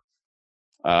more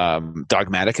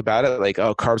dogmatic about it. Like,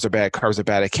 oh, carbs are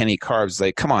bad. I can't eat carbs.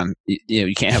 Like, come on,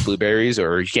 you can't have blueberries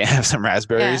or you can't have some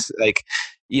raspberries. Yeah. Like,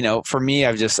 for me,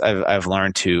 I've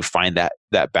learned to find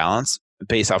that balance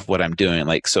based off of what I'm doing.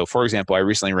 Like, so for example, I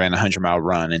recently ran a 100-mile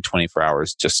run in 24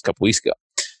 hours just a couple weeks ago.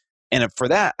 And for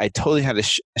that, I totally had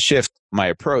to shift my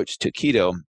approach to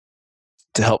keto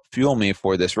to help fuel me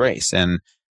for this race. And,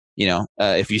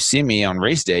 if you see me on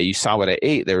race day, you saw what I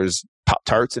ate. There was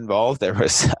Pop-Tarts involved. There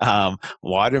was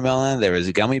watermelon. There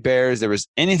was gummy bears. There was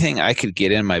anything I could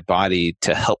get in my body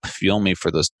to help fuel me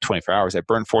for those 24 hours. I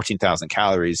burned 14,000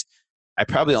 calories. I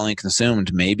probably only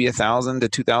consumed maybe 1,000 to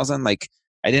 2,000. Like,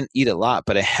 I didn't eat a lot,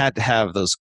 but I had to have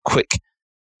those quick,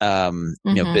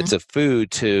 bits of food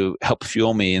to help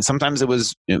fuel me. And sometimes it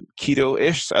was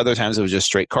keto-ish. Other times it was just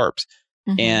straight carbs.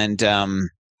 And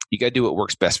you got to do what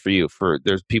works best for you.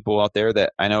 There's people out there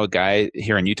that I know a guy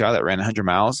here in Utah that ran 100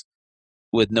 miles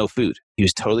with no food. He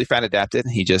was totally fat adapted.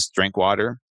 He just drank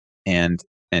water and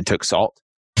took salt,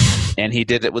 and he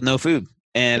did it with no food.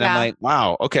 And I'm like,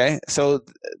 wow, okay. So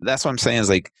that's what I'm saying is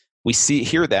like, we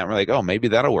hear that and we're like, oh, maybe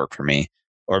that'll work for me,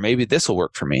 or maybe this will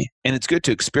work for me. And it's good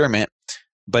to experiment,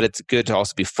 but it's good to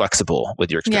also be flexible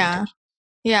with your experimentation.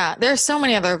 Yeah. There's so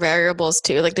many other variables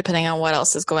too, like depending on what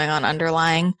else is going on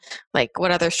underlying, like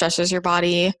what other stresses your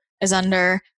body is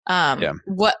under.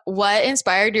 What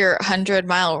inspired your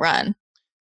 100-mile run?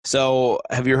 So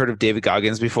have you heard of David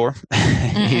Goggins before?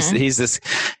 He's this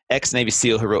ex-Navy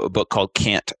SEAL who wrote a book called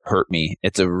Can't Hurt Me.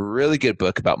 It's a really good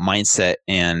book about mindset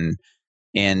and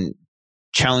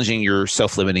challenging your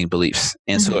self-limiting beliefs.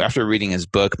 And so after reading his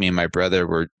book, me and my brother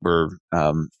were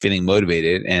feeling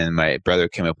motivated, and my brother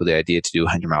came up with the idea to do a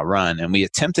 100-mile run. And we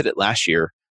attempted it last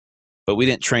year, but we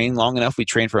didn't train long enough. We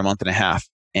trained for a month and a half,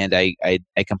 and I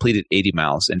completed 80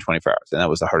 miles in 24 hours. And that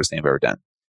was the hardest thing I've ever done.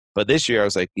 But this year I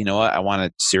was like, you know what? I want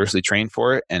to seriously train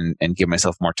for it and give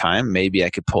myself more time. Maybe I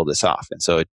could pull this off. And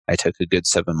so I took a good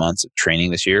 7 months of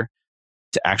training this year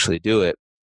to actually do it.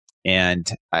 And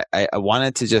I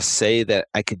wanted to just say that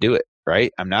I could do it,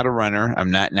 right? I'm not a runner. I'm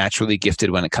not naturally gifted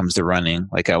when it comes to running.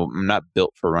 Like I'm not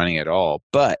built for running at all.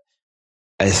 But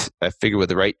I figured with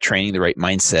the right training, the right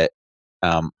mindset,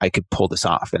 I could pull this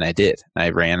off. And I did.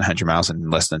 I ran 100 miles in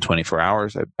less than 24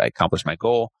 hours. I accomplished my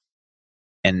goal.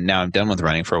 And now I'm done with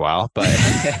running for a while, but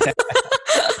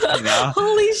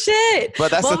Holy shit. But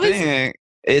that's the thing.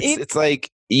 It's like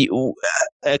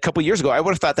a couple years ago, I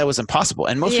would have thought that was impossible.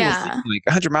 And most people think like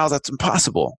 100 miles, that's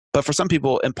impossible. But for some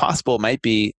people, impossible might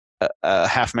be a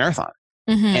half marathon.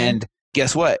 And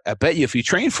guess what? I bet you if you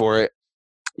train for it,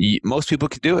 most people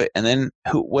could do it. And then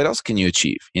what else can you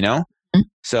achieve?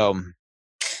 So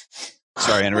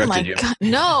sorry, I interrupted you. God.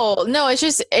 No,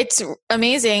 it's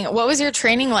amazing. What was your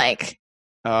training like?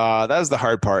 That was the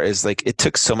hard part, is like, it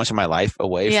took so much of my life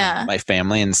away from my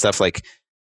family and stuff. Like,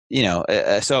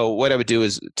 So what I would do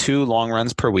is 2 long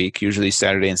runs per week, usually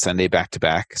Saturday and Sunday back to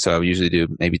back. So I would usually do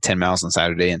maybe 10 miles on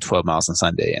Saturday and 12 miles on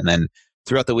Sunday. And then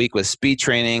throughout the week with speed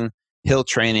training, hill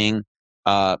training,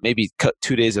 maybe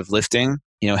 2 days of lifting,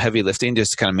 heavy lifting,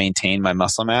 just to kind of maintain my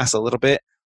muscle mass a little bit.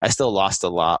 I still lost a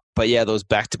lot, but yeah, those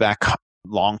back to back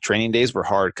long training days were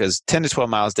hard because 10 to 12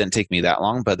 miles didn't take me that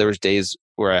long, but there was days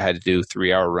where I had to do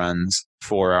 3-hour runs,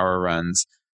 4-hour runs,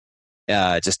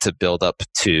 just to build up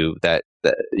to that,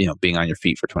 being on your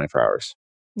feet for 24 hours.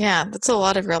 Yeah, that's a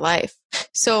lot of your life.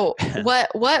 So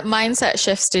what mindset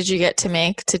shifts did you get to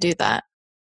make to do that?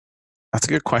 That's a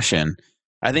good question.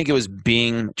 I think it was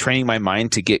training my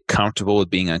mind to get comfortable with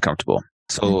being uncomfortable.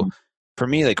 So for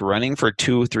me, like running for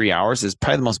 2-3 hours is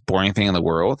probably the most boring thing in the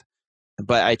world.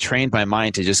 But I trained my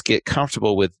mind to just get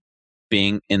comfortable with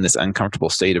being in this uncomfortable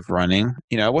state of running.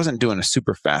 I wasn't doing a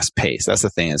super fast pace. That's the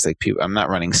thing, is like I'm not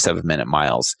running 7-minute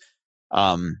miles.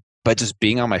 But just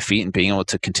being on my feet and being able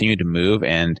to continue to move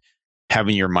and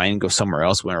having your mind go somewhere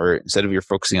else, where instead of you're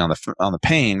focusing on the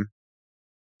pain,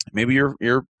 maybe you're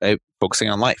focusing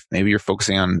on life. Maybe you're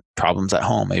focusing on problems at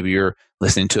home. Maybe you're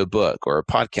listening to a book or a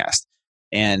podcast.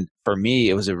 And for me,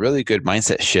 it was a really good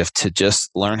mindset shift to just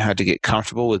learn how to get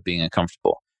comfortable with being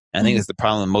uncomfortable. And I think that's the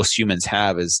problem most humans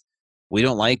have, is we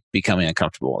don't like becoming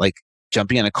uncomfortable. Like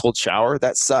jumping in a cold shower,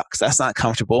 that sucks. That's not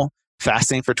comfortable.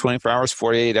 Fasting for 24 hours,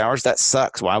 48 hours, that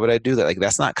sucks. Why would I do that? Like,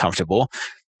 that's not comfortable.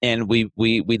 And we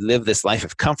live this life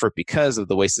of comfort because of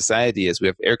the way society is. We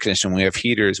have air conditioning, we have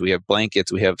heaters, we have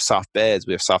blankets, we have soft beds,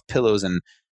 we have soft pillows, and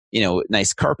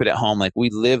nice carpet at home. Like, we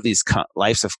live these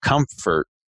lives of comfort.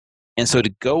 And so to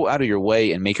go out of your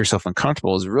way and make yourself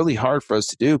uncomfortable is really hard for us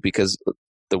to do, because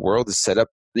the world is set up,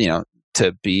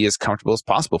 to be as comfortable as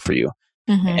possible for you.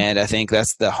 And I think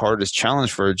that's the hardest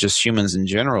challenge for just humans in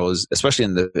general, is especially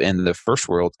in the first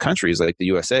world countries like the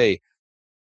USA.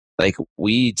 Like,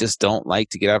 we just don't like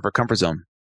to get out of our comfort zone.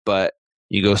 But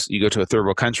you go to a third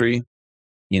world country,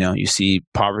 you see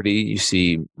poverty, you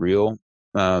see real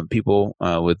people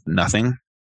with nothing,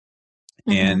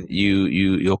 and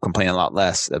you'll complain a lot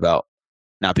less about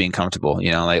not being comfortable.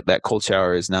 Like, that cold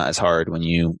shower is not as hard when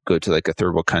you go to like a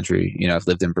third world country. I've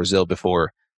lived in Brazil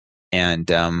before, and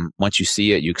once you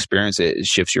see it, you experience it, it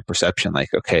shifts your perception.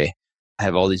 Like, okay, I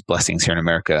have all these blessings here in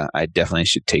America. I definitely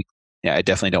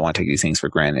don't want to take these things for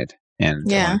granted, and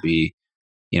I want to be,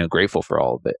 grateful for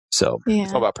all of it. So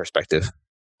it's all about perspective.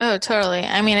 Oh, totally.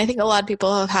 I mean, I think a lot of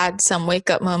people have had some wake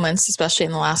up moments, especially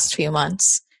in the last few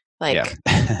months. Like,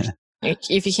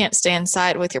 if you can't stay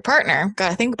inside with your partner,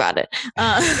 got to think about it.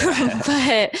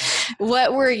 But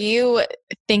what were you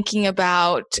thinking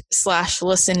about /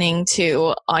 listening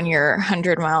to on your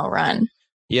 100-mile run?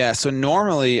 Yeah. So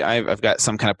normally I've got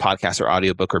some kind of podcast or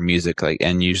audiobook or music,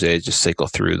 and usually I just cycle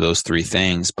through those 3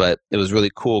 things. But it was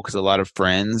really cool because a lot of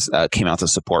friends came out to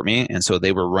support me. And so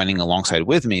they were running alongside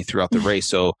with me throughout the race.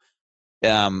 So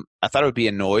I thought I would be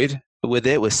annoyed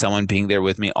with someone being there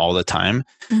with me all the time.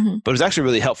 But it was actually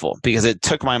really helpful because it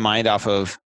took my mind off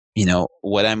of,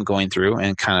 what I'm going through,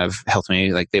 and kind of helped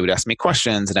me. Like, they would ask me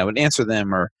questions and I would answer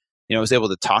them, or, I was able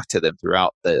to talk to them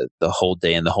throughout the whole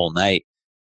day and the whole night.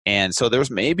 And so there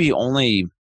was maybe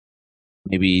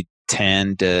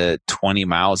 10 to 20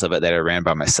 miles of it that I ran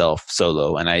by myself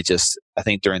solo. And I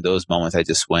think during those moments, I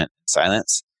just went in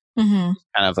silence, kind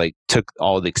of like took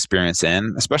all the experience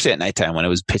in, especially at nighttime when it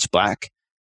was pitch black.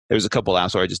 There was a couple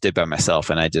laps where I just did by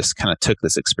myself, and I just kind of took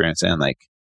this experience in, like,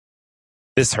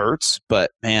 this hurts,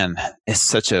 but man, it's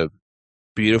such a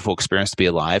beautiful experience to be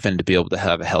alive and to be able to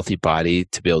have a healthy body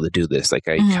to be able to do this. Like,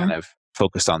 I kind of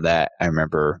focused on that. I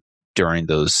remember during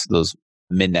those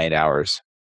midnight hours.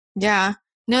 Yeah.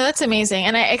 No, that's amazing.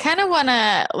 And I kind of want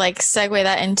to like segue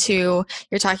that into,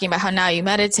 you're talking about how now you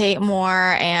meditate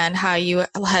more and how you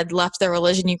had left the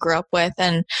religion you grew up with.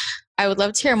 And I would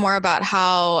love to hear more about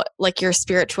how like your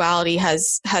spirituality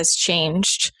has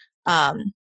changed,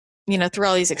 through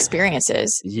all these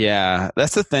experiences. Yeah.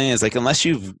 That's the thing, is like, unless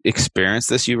you've experienced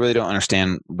this, you really don't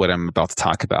understand what I'm about to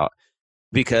talk about.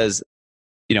 Because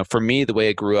for me, the way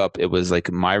I grew up, it was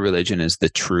like, my religion is the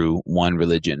true one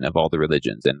religion of all the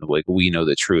religions. And like, we know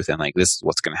the truth, and like, this is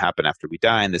what's going to happen after we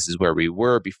die. And this is where we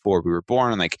were before we were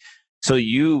born. And like, so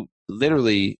you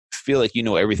literally feel like you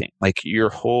know everything. Like, your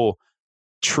whole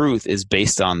truth is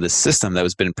based on this system that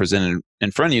has been presented in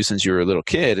front of you since you were a little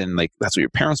kid. And like, that's what your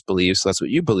parents believe. So that's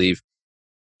what you believe.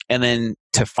 And then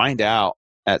to find out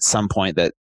at some point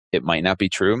that it might not be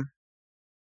true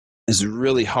is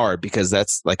really hard, because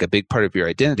that's like a big part of your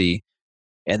identity.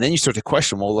 And then you start to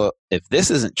question, well, if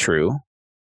this isn't true,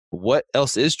 what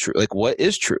else is true? Like, what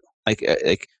is true? Like,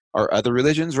 are other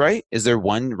religions right? Is there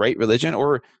one right religion?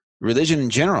 Or religion in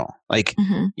general. Like,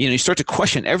 you start to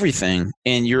question everything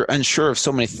and you're unsure of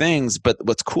so many things. But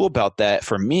what's cool about that,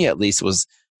 for me at least, was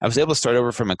I was able to start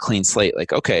over from a clean slate.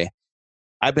 Like, okay,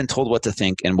 I've been told what to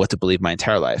think and what to believe my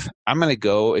entire life. I'm going to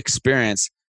go experience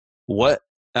what,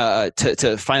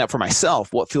 to find out for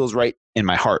myself what feels right in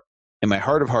my heart. In my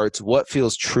heart of hearts, what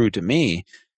feels true to me.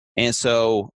 And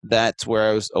so that's where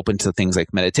I was open to things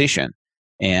like meditation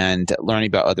and learning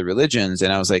about other religions.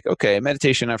 And I was like, okay,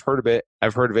 meditation, I've heard of it.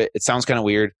 It sounds kind of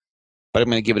weird, but I'm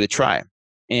going to give it a try.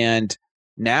 And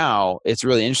now it's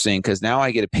really interesting because now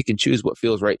I get to pick and choose what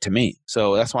feels right to me.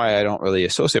 So that's why I don't really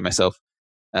associate myself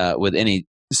with any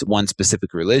one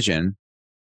specific religion.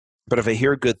 But if I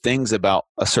hear good things about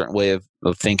a certain way of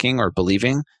thinking or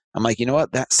believing, I'm like, you know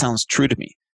what? That sounds true to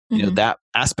me. You know, that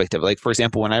aspect of it. Like, for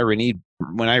example, when I read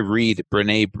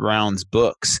Brene Brown's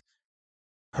books,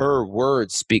 her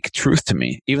words speak truth to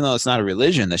me, even though it's not a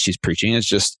religion that she's preaching. It's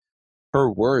just her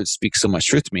words speak so much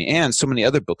truth to me. And so many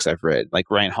other books I've read,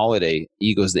 like Ryan Holiday,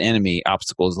 Ego's the Enemy,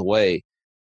 Obstacles the Way.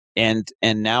 And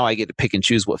now I get to pick and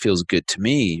choose what feels good to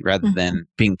me rather than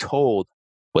being told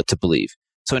what to believe.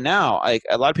 So now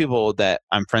a lot of people that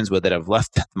I'm friends with that have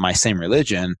left my same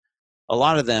religion, a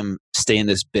lot of them stay in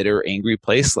this bitter, angry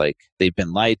place. Like they've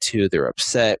been lied to, they're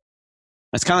upset.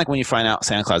 It's kind of like when you find out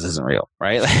Santa Claus isn't real,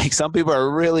 right? Like some people are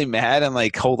really mad and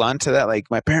like hold on to that. Like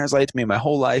my parents lied to me my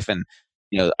whole life. And,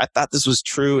 I thought this was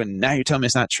true. And now you're telling me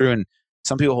it's not true. And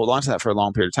some people hold on to that for a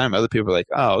long period of time. Other people are like,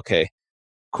 oh, okay,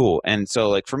 cool. And so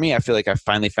like for me, I feel like I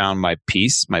finally found my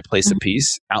peace, my place of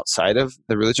peace outside of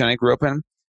the religion I grew up in.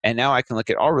 And now I can look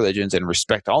at all religions and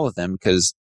respect all of them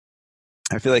because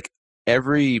I feel like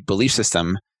every belief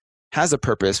system has a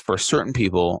purpose for certain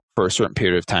people for a certain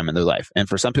period of time in their life. And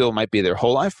for some people, it might be their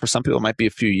whole life. For some people, it might be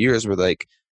a few years where like,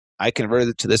 I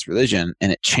converted to this religion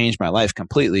and it changed my life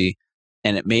completely.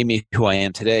 And it made me who I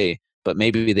am today. But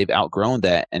maybe they've outgrown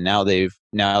that. And now they're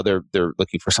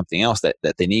looking for something else that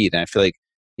they need. And I feel like,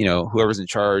 whoever's in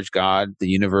charge, God, the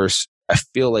universe, I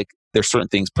feel like there's certain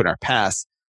things put in our paths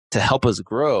to help us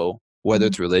grow, whether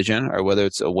it's religion or whether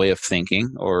it's a way of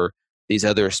thinking or these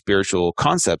other spiritual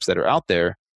concepts that are out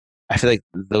there. I feel like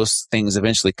those things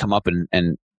eventually come up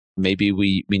and maybe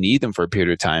we need them for a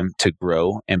period of time to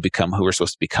grow and become who we're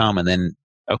supposed to become. And then,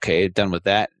 okay, done with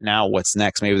that. Now what's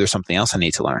next? Maybe there's something else I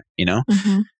need to learn,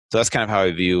 So that's kind of how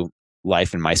I view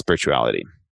life and my spirituality.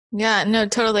 Yeah, no,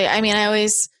 totally. I mean, I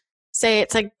always say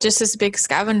it's like just this big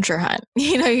scavenger hunt.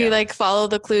 You like follow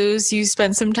the clues, you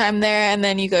spend some time there, and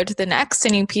then you go to the next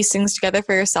and you piece things together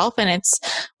for yourself. And it's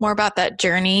more about that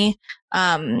journey.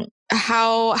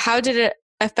 How did it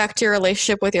affect your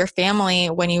relationship with your family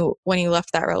when you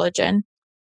left that religion?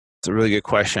 It's a really good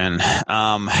question.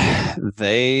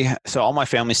 So all my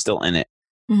family's still in it.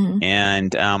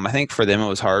 And I think for them it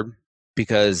was hard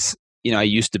because, I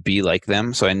used to be like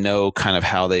them. So I know kind of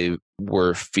how they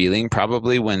were feeling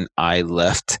probably when I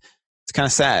left. It's kind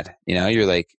of sad. You're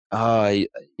like, oh,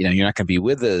 you're not going to be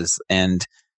with us. And,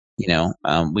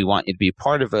 we want you to be a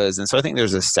part of us. And so I think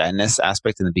there's a sadness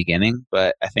aspect in the beginning.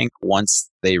 But I think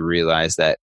once they realize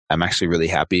that I'm actually really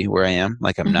happy where I am,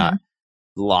 like I'm not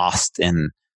lost and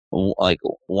like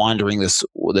wandering this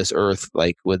earth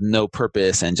like with no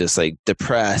purpose and just like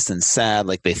depressed and sad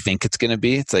like they think it's going to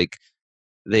be. It's like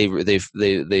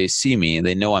they see me and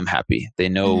they know I'm happy. They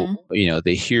know,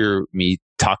 they hear me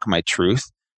talk my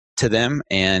truth to them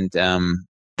and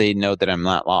they know that I'm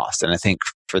not lost. And I think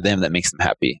for them that makes them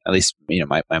happy. At least,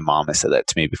 my mom has said that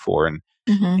to me before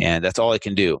and that's all I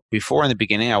can do. Before in the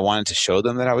beginning, I wanted to show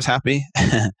them that I was happy.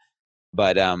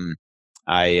 But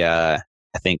I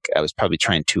think I was probably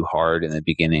trying too hard in the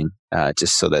beginning,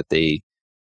 just so that they,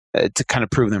 to kind of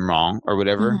prove them wrong or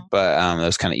whatever. But that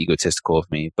was kind of egotistical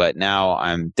of me. But now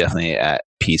I'm definitely at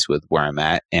peace with where I'm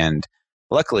at. And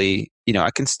luckily,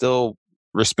 I can still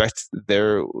respect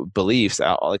their beliefs.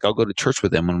 I'll go to church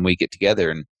with them when we get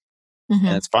together and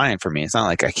it's fine for me. It's not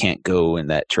like I can't go in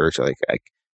that church. Like I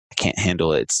can't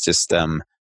handle it. It's just,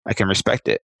 I can respect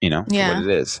it, for what it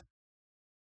is.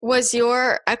 Was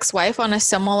your ex-wife on a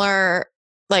similar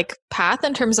like path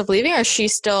in terms of leaving, or is she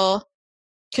still,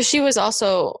 because she was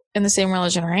also in the same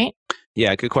religion, right?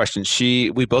 Yeah, good question.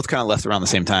 We both kind of left around the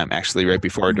same time, actually, right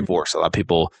before our divorce. A lot of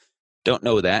people don't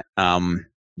know that.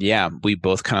 Yeah, we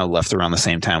both kind of left around the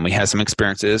same time. We had some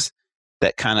experiences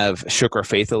that kind of shook our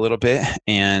faith a little bit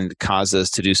and caused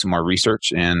us to do some more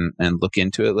research and look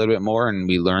into it a little bit more. And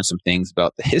we learned some things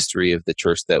about the history of the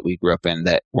church that we grew up in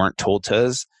that weren't told to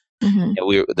us.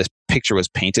 This picture was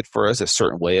painted for us a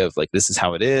certain way of like, this is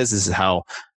how it is. This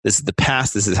is the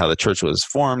past. This is how the church was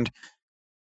formed.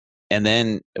 And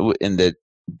then in the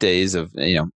days of,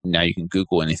 now you can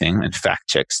Google anything and fact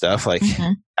check stuff. Like,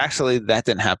 actually, that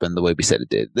didn't happen the way we said it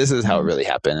did. This is how it really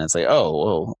happened. And it's like, oh,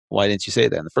 well, why didn't you say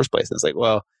that in the first place? And it's like,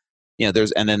 well, then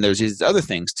there's these other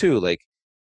things too. Like,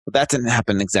 that didn't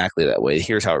happen exactly that way.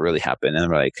 Here's how it really happened.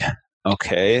 And we're like,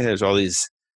 okay, there's all these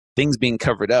things being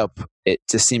covered up. It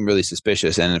just seemed really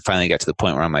suspicious. And it finally got to the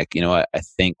point where I'm like, you know what? I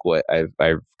think what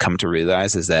I've come to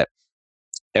realize is that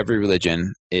every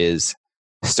religion is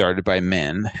started by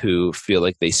men who feel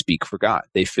like they speak for God.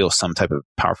 They feel some type of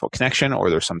powerful connection, or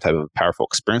there's some type of powerful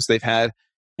experience they've had,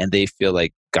 and they feel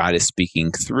like God is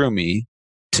speaking through me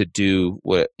to do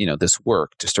what, this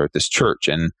work, to start this church.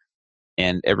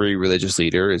 And every religious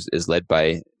leader is led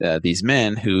by these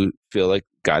men who feel like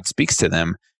God speaks to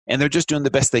them, and they're just doing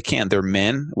the best they can. They're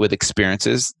men with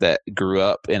experiences that grew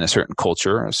up in a certain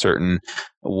culture, a certain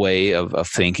way of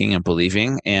thinking and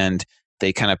believing, and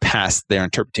they kind of pass their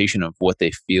interpretation of what they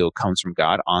feel comes from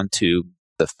God onto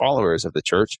the followers of the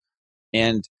church.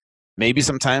 And maybe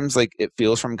sometimes like it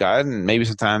feels from God, and maybe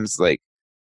sometimes like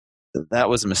that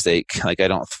was a mistake. Like, I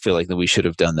don't feel like that we should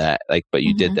have done that. Like, but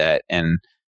you did that. And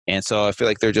so I feel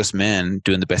like they're just men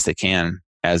doing the best they can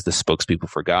as the spokespeople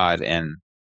for God. And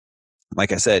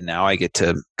like I said, now I get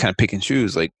to kind of pick and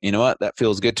choose. Like, you know what? That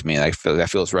feels good to me. I feel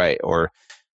that feels right. Or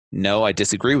no, I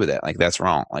disagree with that. Like, that's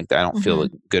wrong. Like, I don't feel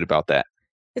good about that.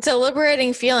 It's a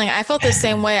liberating feeling. I felt the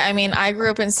same way. I mean, I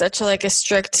grew up in such a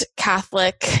strict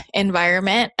Catholic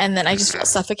environment, and then I just felt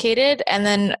suffocated. And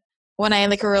then when I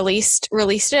released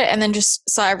it, and then just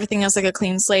saw everything as like a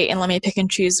clean slate and let me pick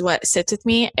and choose what sits with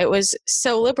me, it was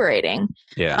so liberating.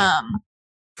 Yeah.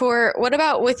 What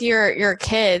about with your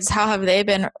kids? How have they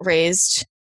been raised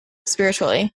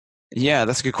spiritually? Yeah,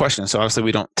 that's a good question. So obviously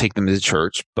we don't take them to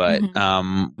church, but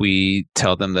we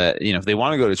tell them that, if they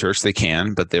want to go to church, they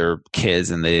can, but they're kids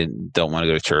and they don't want to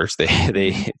go to church.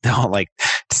 They don't like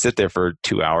to sit there for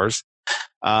 2 hours.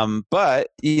 But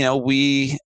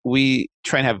we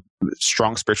try and have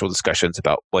strong spiritual discussions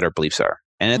about what our beliefs are.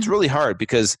 And it's really hard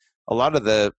because a lot of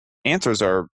the answers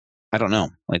are, I don't know.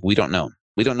 Like, we don't know.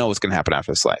 We don't know what's going to happen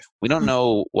after this life. We don't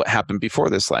know what happened before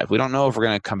this life. We don't know if we're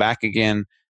going to come back again.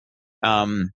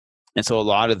 And so a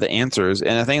lot of the answers,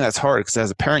 and I think that's hard because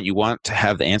as a parent, you want to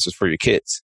have the answers for your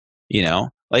kids,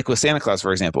 like with Santa Claus,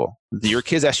 for example, your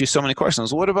kids ask you so many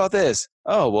questions. What about this?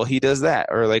 Oh, well, he does that.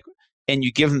 Or like, and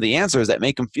you give them the answers that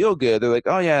make them feel good. They're like,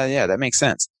 oh yeah, that makes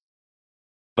sense.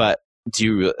 But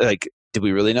do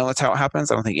we really know that's how it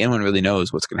happens? I don't think anyone really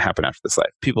knows what's going to happen after this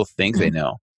life. People think they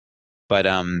know, but,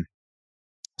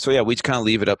 so yeah, we just kind of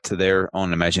leave it up to their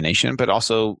own imagination, but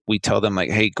also we tell them like,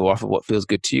 hey, go off of what feels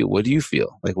good to you. What do you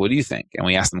feel? Like, what do you think? And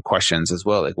we ask them questions as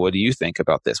well. Like, what do you think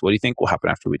about this? What do you think will happen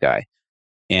after we die?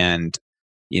 And,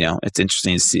 it's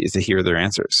interesting to hear their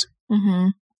answers.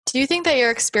 Do you think that your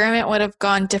experiment would have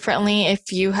gone differently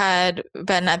if you had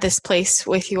been at this place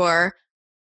with your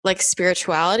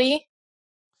spirituality?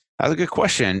 That's a good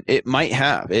question. It might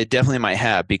have. It definitely might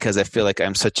have, because I feel like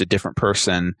I'm such a different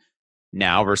person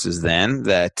now versus then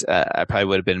that I probably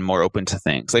would have been more open to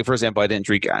things. Like, for example, I didn't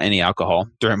drink any alcohol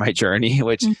during my journey,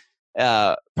 which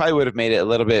probably would have made it a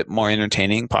little bit more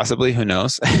entertaining, possibly. Who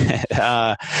knows?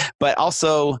 But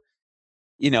also,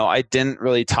 I didn't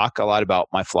really talk a lot about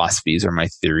my philosophies or my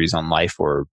theories on life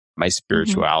or my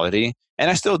spirituality.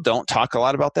 And I still don't talk a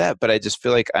lot about that, but I just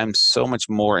feel like I'm so much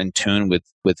more in tune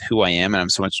with who I am. And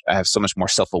I have so much more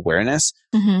self-awareness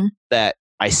that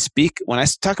I speak, when I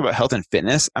talk about health and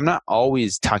fitness, I'm not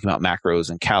always talking about macros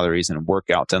and calories and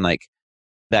workouts and like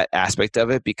that aspect of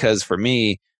it, because for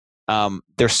me,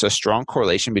 there's a strong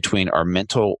correlation between our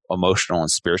mental, emotional,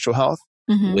 and spiritual health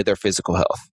with our physical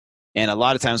health. And a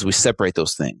lot of times we separate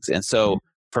those things. And so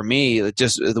for me,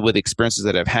 just with experiences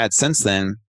that I've had since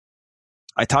then,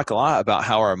 I talk a lot about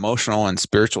how our emotional and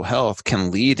spiritual health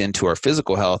can lead into our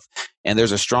physical health. And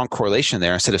there's a strong correlation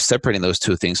there instead of separating those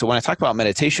two things. So when I talk about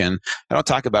meditation, I don't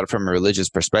talk about it from a religious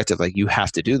perspective, like you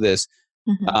have to do this.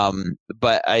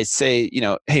 But I say,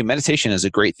 hey, meditation is a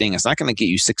great thing. It's not going to get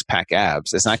you 6-pack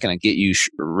abs. It's not going to get you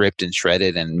ripped and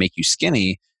shredded and make you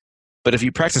skinny. But if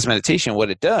you practice meditation, what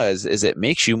it does is it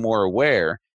makes you more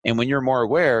aware. And when you're more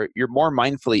aware, you're more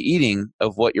mindfully eating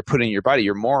of what you're putting in your body.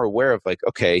 You're more aware of like,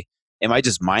 okay, am I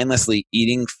just mindlessly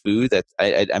eating food that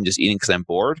I'm just eating because I'm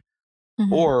bored?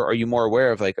 Or are you more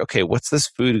aware of like, okay, what's this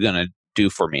food going to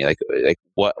do for me? Like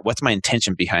what's my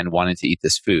intention behind wanting to eat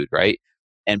this food, right?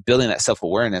 And building that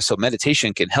self-awareness. So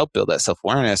meditation can help build that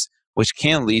self-awareness, which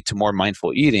can lead to more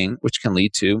mindful eating, which can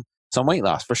lead to some weight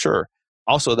loss for sure.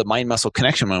 Also, the mind-muscle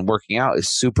connection when working out is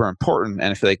super important.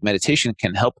 And I feel like meditation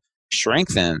can help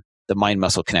strengthen the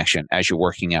mind-muscle connection as you're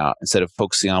working out instead of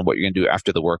focusing on what you're going to do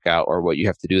after the workout or what you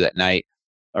have to do that night.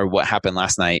 or what happened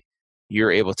last night,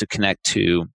 you're able to connect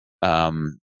to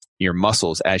your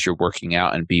muscles as you're working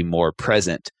out and be more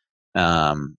present,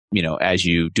 as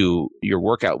you do your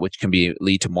workout, which can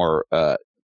lead to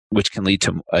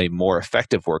a more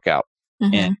effective workout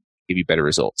and give you better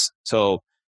results. So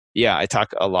yeah, I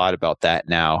talk a lot about that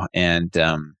now, and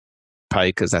probably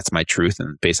because that's my truth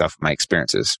and based off of my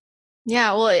experiences.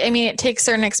 Yeah, well, I mean, it takes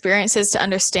certain experiences to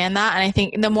understand that. And I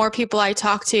think the more people I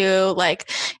talk to, like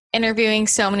interviewing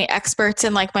so many experts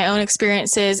and like my own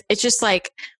experiences, it's just like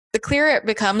the clearer it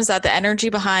becomes that the energy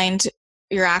behind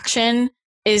your action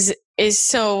is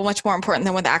so much more important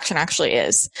than what the action actually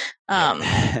is.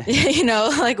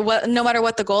 Like no matter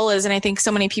what the goal is. And I think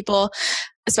so many people,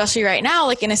 especially right now,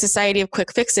 like in a society of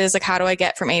quick fixes, like how do I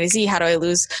get from A to Z? How do I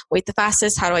lose weight the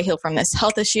fastest? How do I heal from this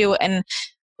health issue? And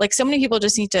like so many people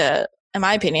just need to, in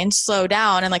my opinion, slow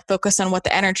down and like focus on what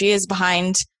the energy is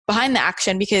behind the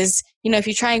action. Because, if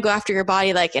you try and go after your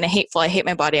body, like in a hateful, I hate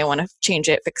my body, I want to change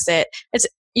it, fix it.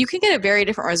 You can get a very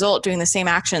different result doing the same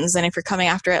actions than if you're coming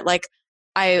after it like,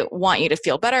 I want you to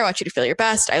feel better. I want you to feel your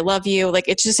best. I love you. Like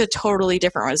it's just a totally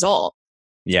different result.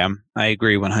 Yeah, I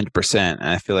agree 100%. And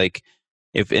I feel like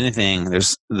if anything,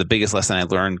 there's the biggest lesson I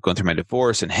learned going through my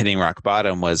divorce and hitting rock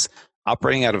bottom was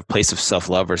operating out of a place of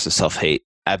self-love versus self-hate.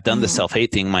 I've done the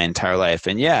self-hate thing my entire life.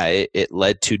 And yeah, it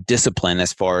led to discipline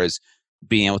as far as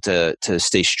being able to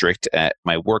stay strict at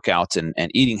my workouts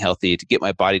and eating healthy to get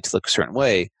my body to look a certain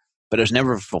way. But I was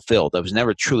never fulfilled. I was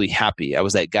never truly happy. I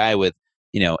was that guy with,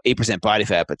 8% body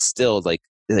fat, but still like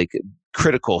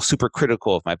critical, super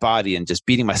critical of my body and just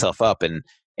beating myself up. And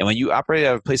when you operate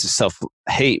out of a place of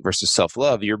self-hate versus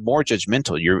self-love, you're more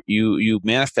judgmental. You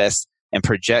manifest and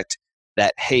project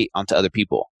that hate onto other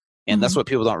people. And that's what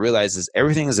people don't realize is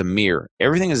everything is a mirror.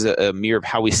 Everything is a mirror of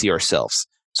how we see ourselves.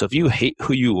 So if you hate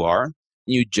who you are,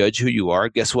 you judge who you are,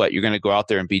 guess what? You're going to go out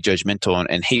there and be judgmental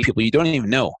and hate people you don't even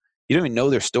know. You don't even know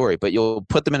their story, but you'll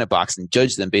put them in a box and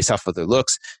judge them based off of their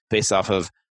looks, based off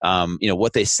of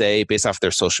what they say, based off of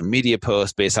their social media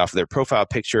posts, based off of their profile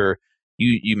picture.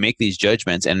 You make these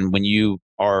judgments. And when you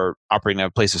are operating out of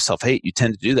a place of self-hate, you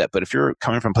tend to do that. But if you're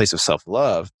coming from a place of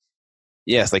self-love,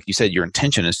 yes, like you said, your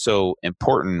intention is so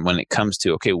important when it comes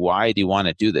to, okay, why do you want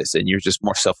to do this? And you're just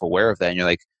more self-aware of that. And you're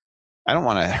like, I don't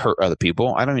want to hurt other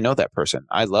people. I don't even know that person.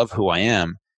 I love who I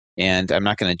am. And I'm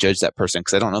not going to judge that person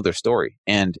because I don't know their story.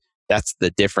 And that's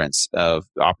the difference of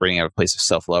operating out of a place of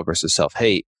self-love versus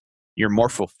self-hate. You're more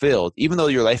fulfilled, even though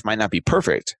your life might not be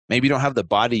perfect. Maybe you don't have the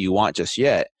body you want just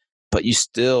yet, but you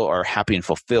still are happy and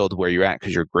fulfilled where you're at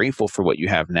because you're grateful for what you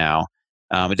have now.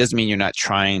 It doesn't mean you're not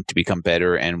trying to become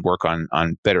better and work on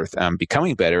better,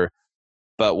 becoming better.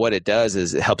 But what it does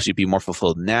is it helps you be more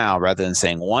fulfilled now rather than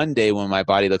saying one day when my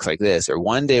body looks like this, or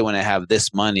one day when I have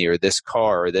this money or this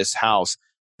car or this house,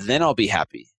 then I'll be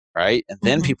happy, right? And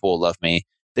then people will love me.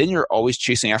 Then you're always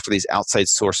chasing after these outside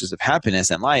sources of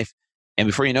happiness in life. And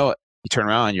before you know it, you turn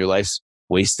around and your life's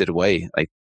wasted away,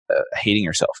 like hating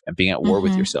yourself and being at war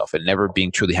with yourself and never being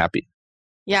truly happy.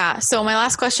 Yeah. So my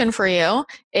last question for you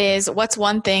is, what's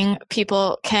one thing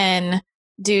people can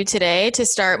do today to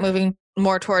start moving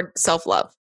more toward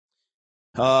self-love?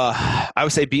 I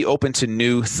would say be open to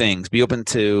new things. Be open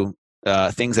to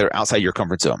things that are outside your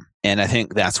comfort zone. And I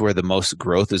think that's where the most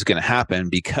growth is going to happen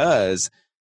because,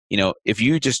 if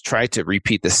you just try to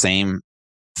repeat the same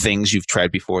things you've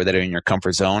tried before that are in your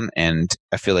comfort zone, and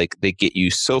I feel like they get you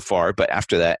so far, but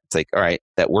after that, it's like, all right,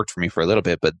 that worked for me for a little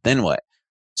bit, but then what?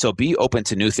 So be open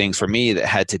to new things. For me, that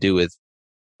had to do with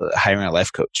hiring a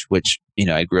life coach, which,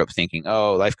 I grew up thinking,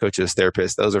 oh, life coaches,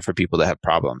 therapists, those are for people that have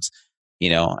problems,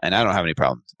 and I don't have any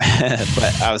problems,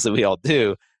 but obviously we all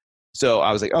do. So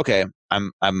I was like, okay,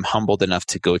 I'm humbled enough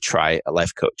to go try a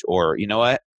life coach, or you know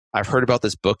what? I've heard about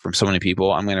this book from so many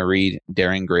people. I'm going to read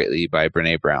Daring Greatly by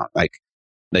Brene Brown. Like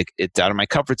it's out of my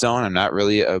comfort zone. I'm not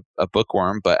really a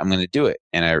bookworm, but I'm going to do it.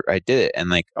 And I did it. And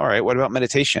like, all right, what about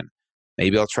meditation?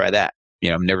 Maybe I'll try that.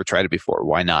 I've never tried it before.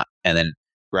 Why not? And then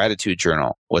gratitude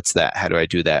journal. What's that? How do I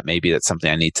do that? Maybe that's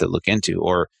something I need to look into.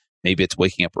 Or maybe it's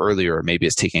waking up earlier, or maybe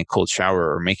it's taking a cold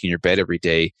shower, or making your bed every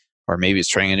day, or maybe it's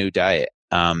trying a new diet.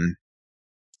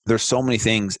 There's so many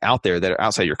things out there that are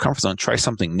outside your comfort zone. Try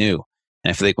something new. And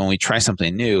I feel like when we try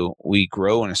something new, we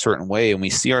grow in a certain way and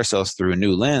we see ourselves through a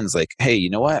new lens. Like, hey,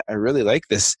 you know what? I really like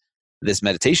this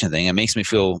meditation thing. It makes me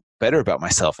feel better about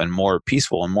myself and more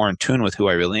peaceful and more in tune with who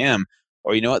I really am.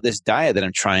 Or, you know what? This diet that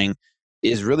I'm trying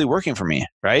is really working for me,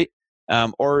 right?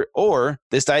 Or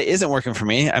this diet isn't working for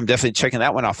me. I'm definitely checking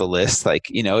that one off the list. Like,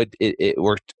 it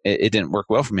worked. It didn't work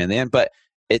well for me in the end, but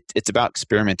it's about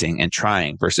experimenting and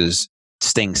trying versus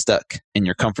staying stuck in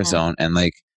your comfort zone and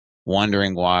like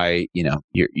wondering why, you know,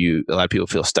 a lot of people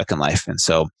feel stuck in life. And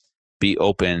so be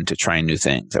open to trying new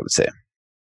things, I would say.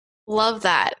 Love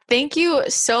that. Thank you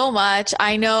so much.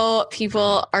 I know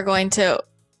people are going to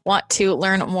want to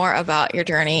learn more about your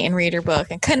journey and read your book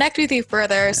and connect with you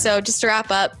further. So just to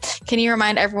wrap up, can you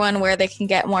remind everyone where they can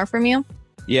get more from you?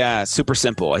 Yeah, super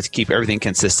simple. I keep everything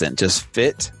consistent. Just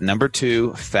fit, number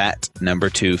 2, fat, number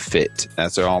 2, fit.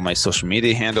 That's all my social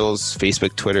media handles,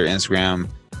 Facebook, Twitter, Instagram,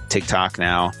 TikTok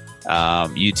now,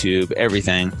 YouTube,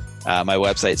 everything. My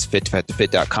website's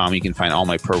fittofat2fit.com. You can find all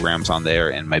my programs on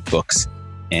there and my books.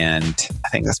 And I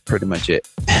think that's pretty much it.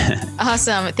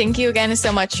 Awesome. Thank you again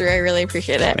so much, Drew. I really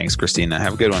appreciate it. Thanks, Christina.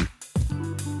 Have a good one.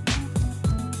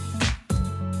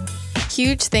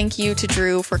 Huge thank you to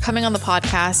Drew for coming on the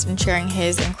podcast and sharing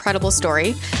his incredible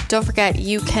story. Don't forget,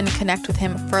 you can connect with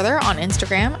him further on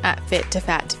Instagram at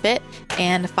fit2fat2fit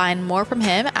and find more from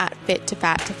him at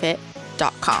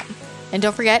fittofat2fit.com. And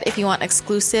don't forget, if you want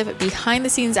exclusive behind the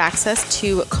scenes access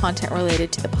to content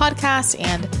related to the podcast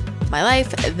and my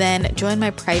life, then join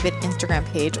my private Instagram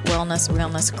page, Wellness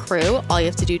Realness Crew. All you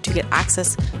have to do to get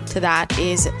access to that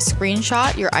is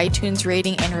screenshot your iTunes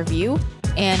rating and review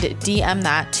and DM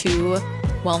that to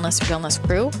Wellness Realness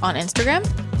Crew on Instagram.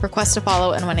 Request to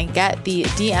follow, and when I get the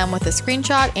DM with the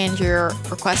screenshot and your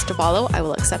request to follow, I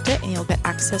will accept it and you'll get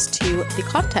access to the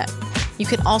content. You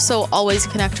can also always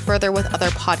connect further with other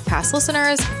podcast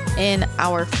listeners in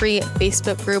our free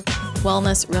Facebook group,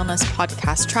 Wellness Realness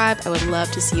Podcast Tribe. I would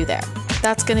love to see you there.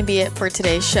 That's going to be it for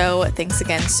today's show. Thanks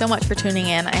again so much for tuning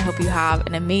in. I hope you have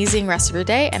an amazing rest of your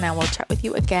day, and I will chat with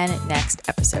you again next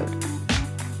episode.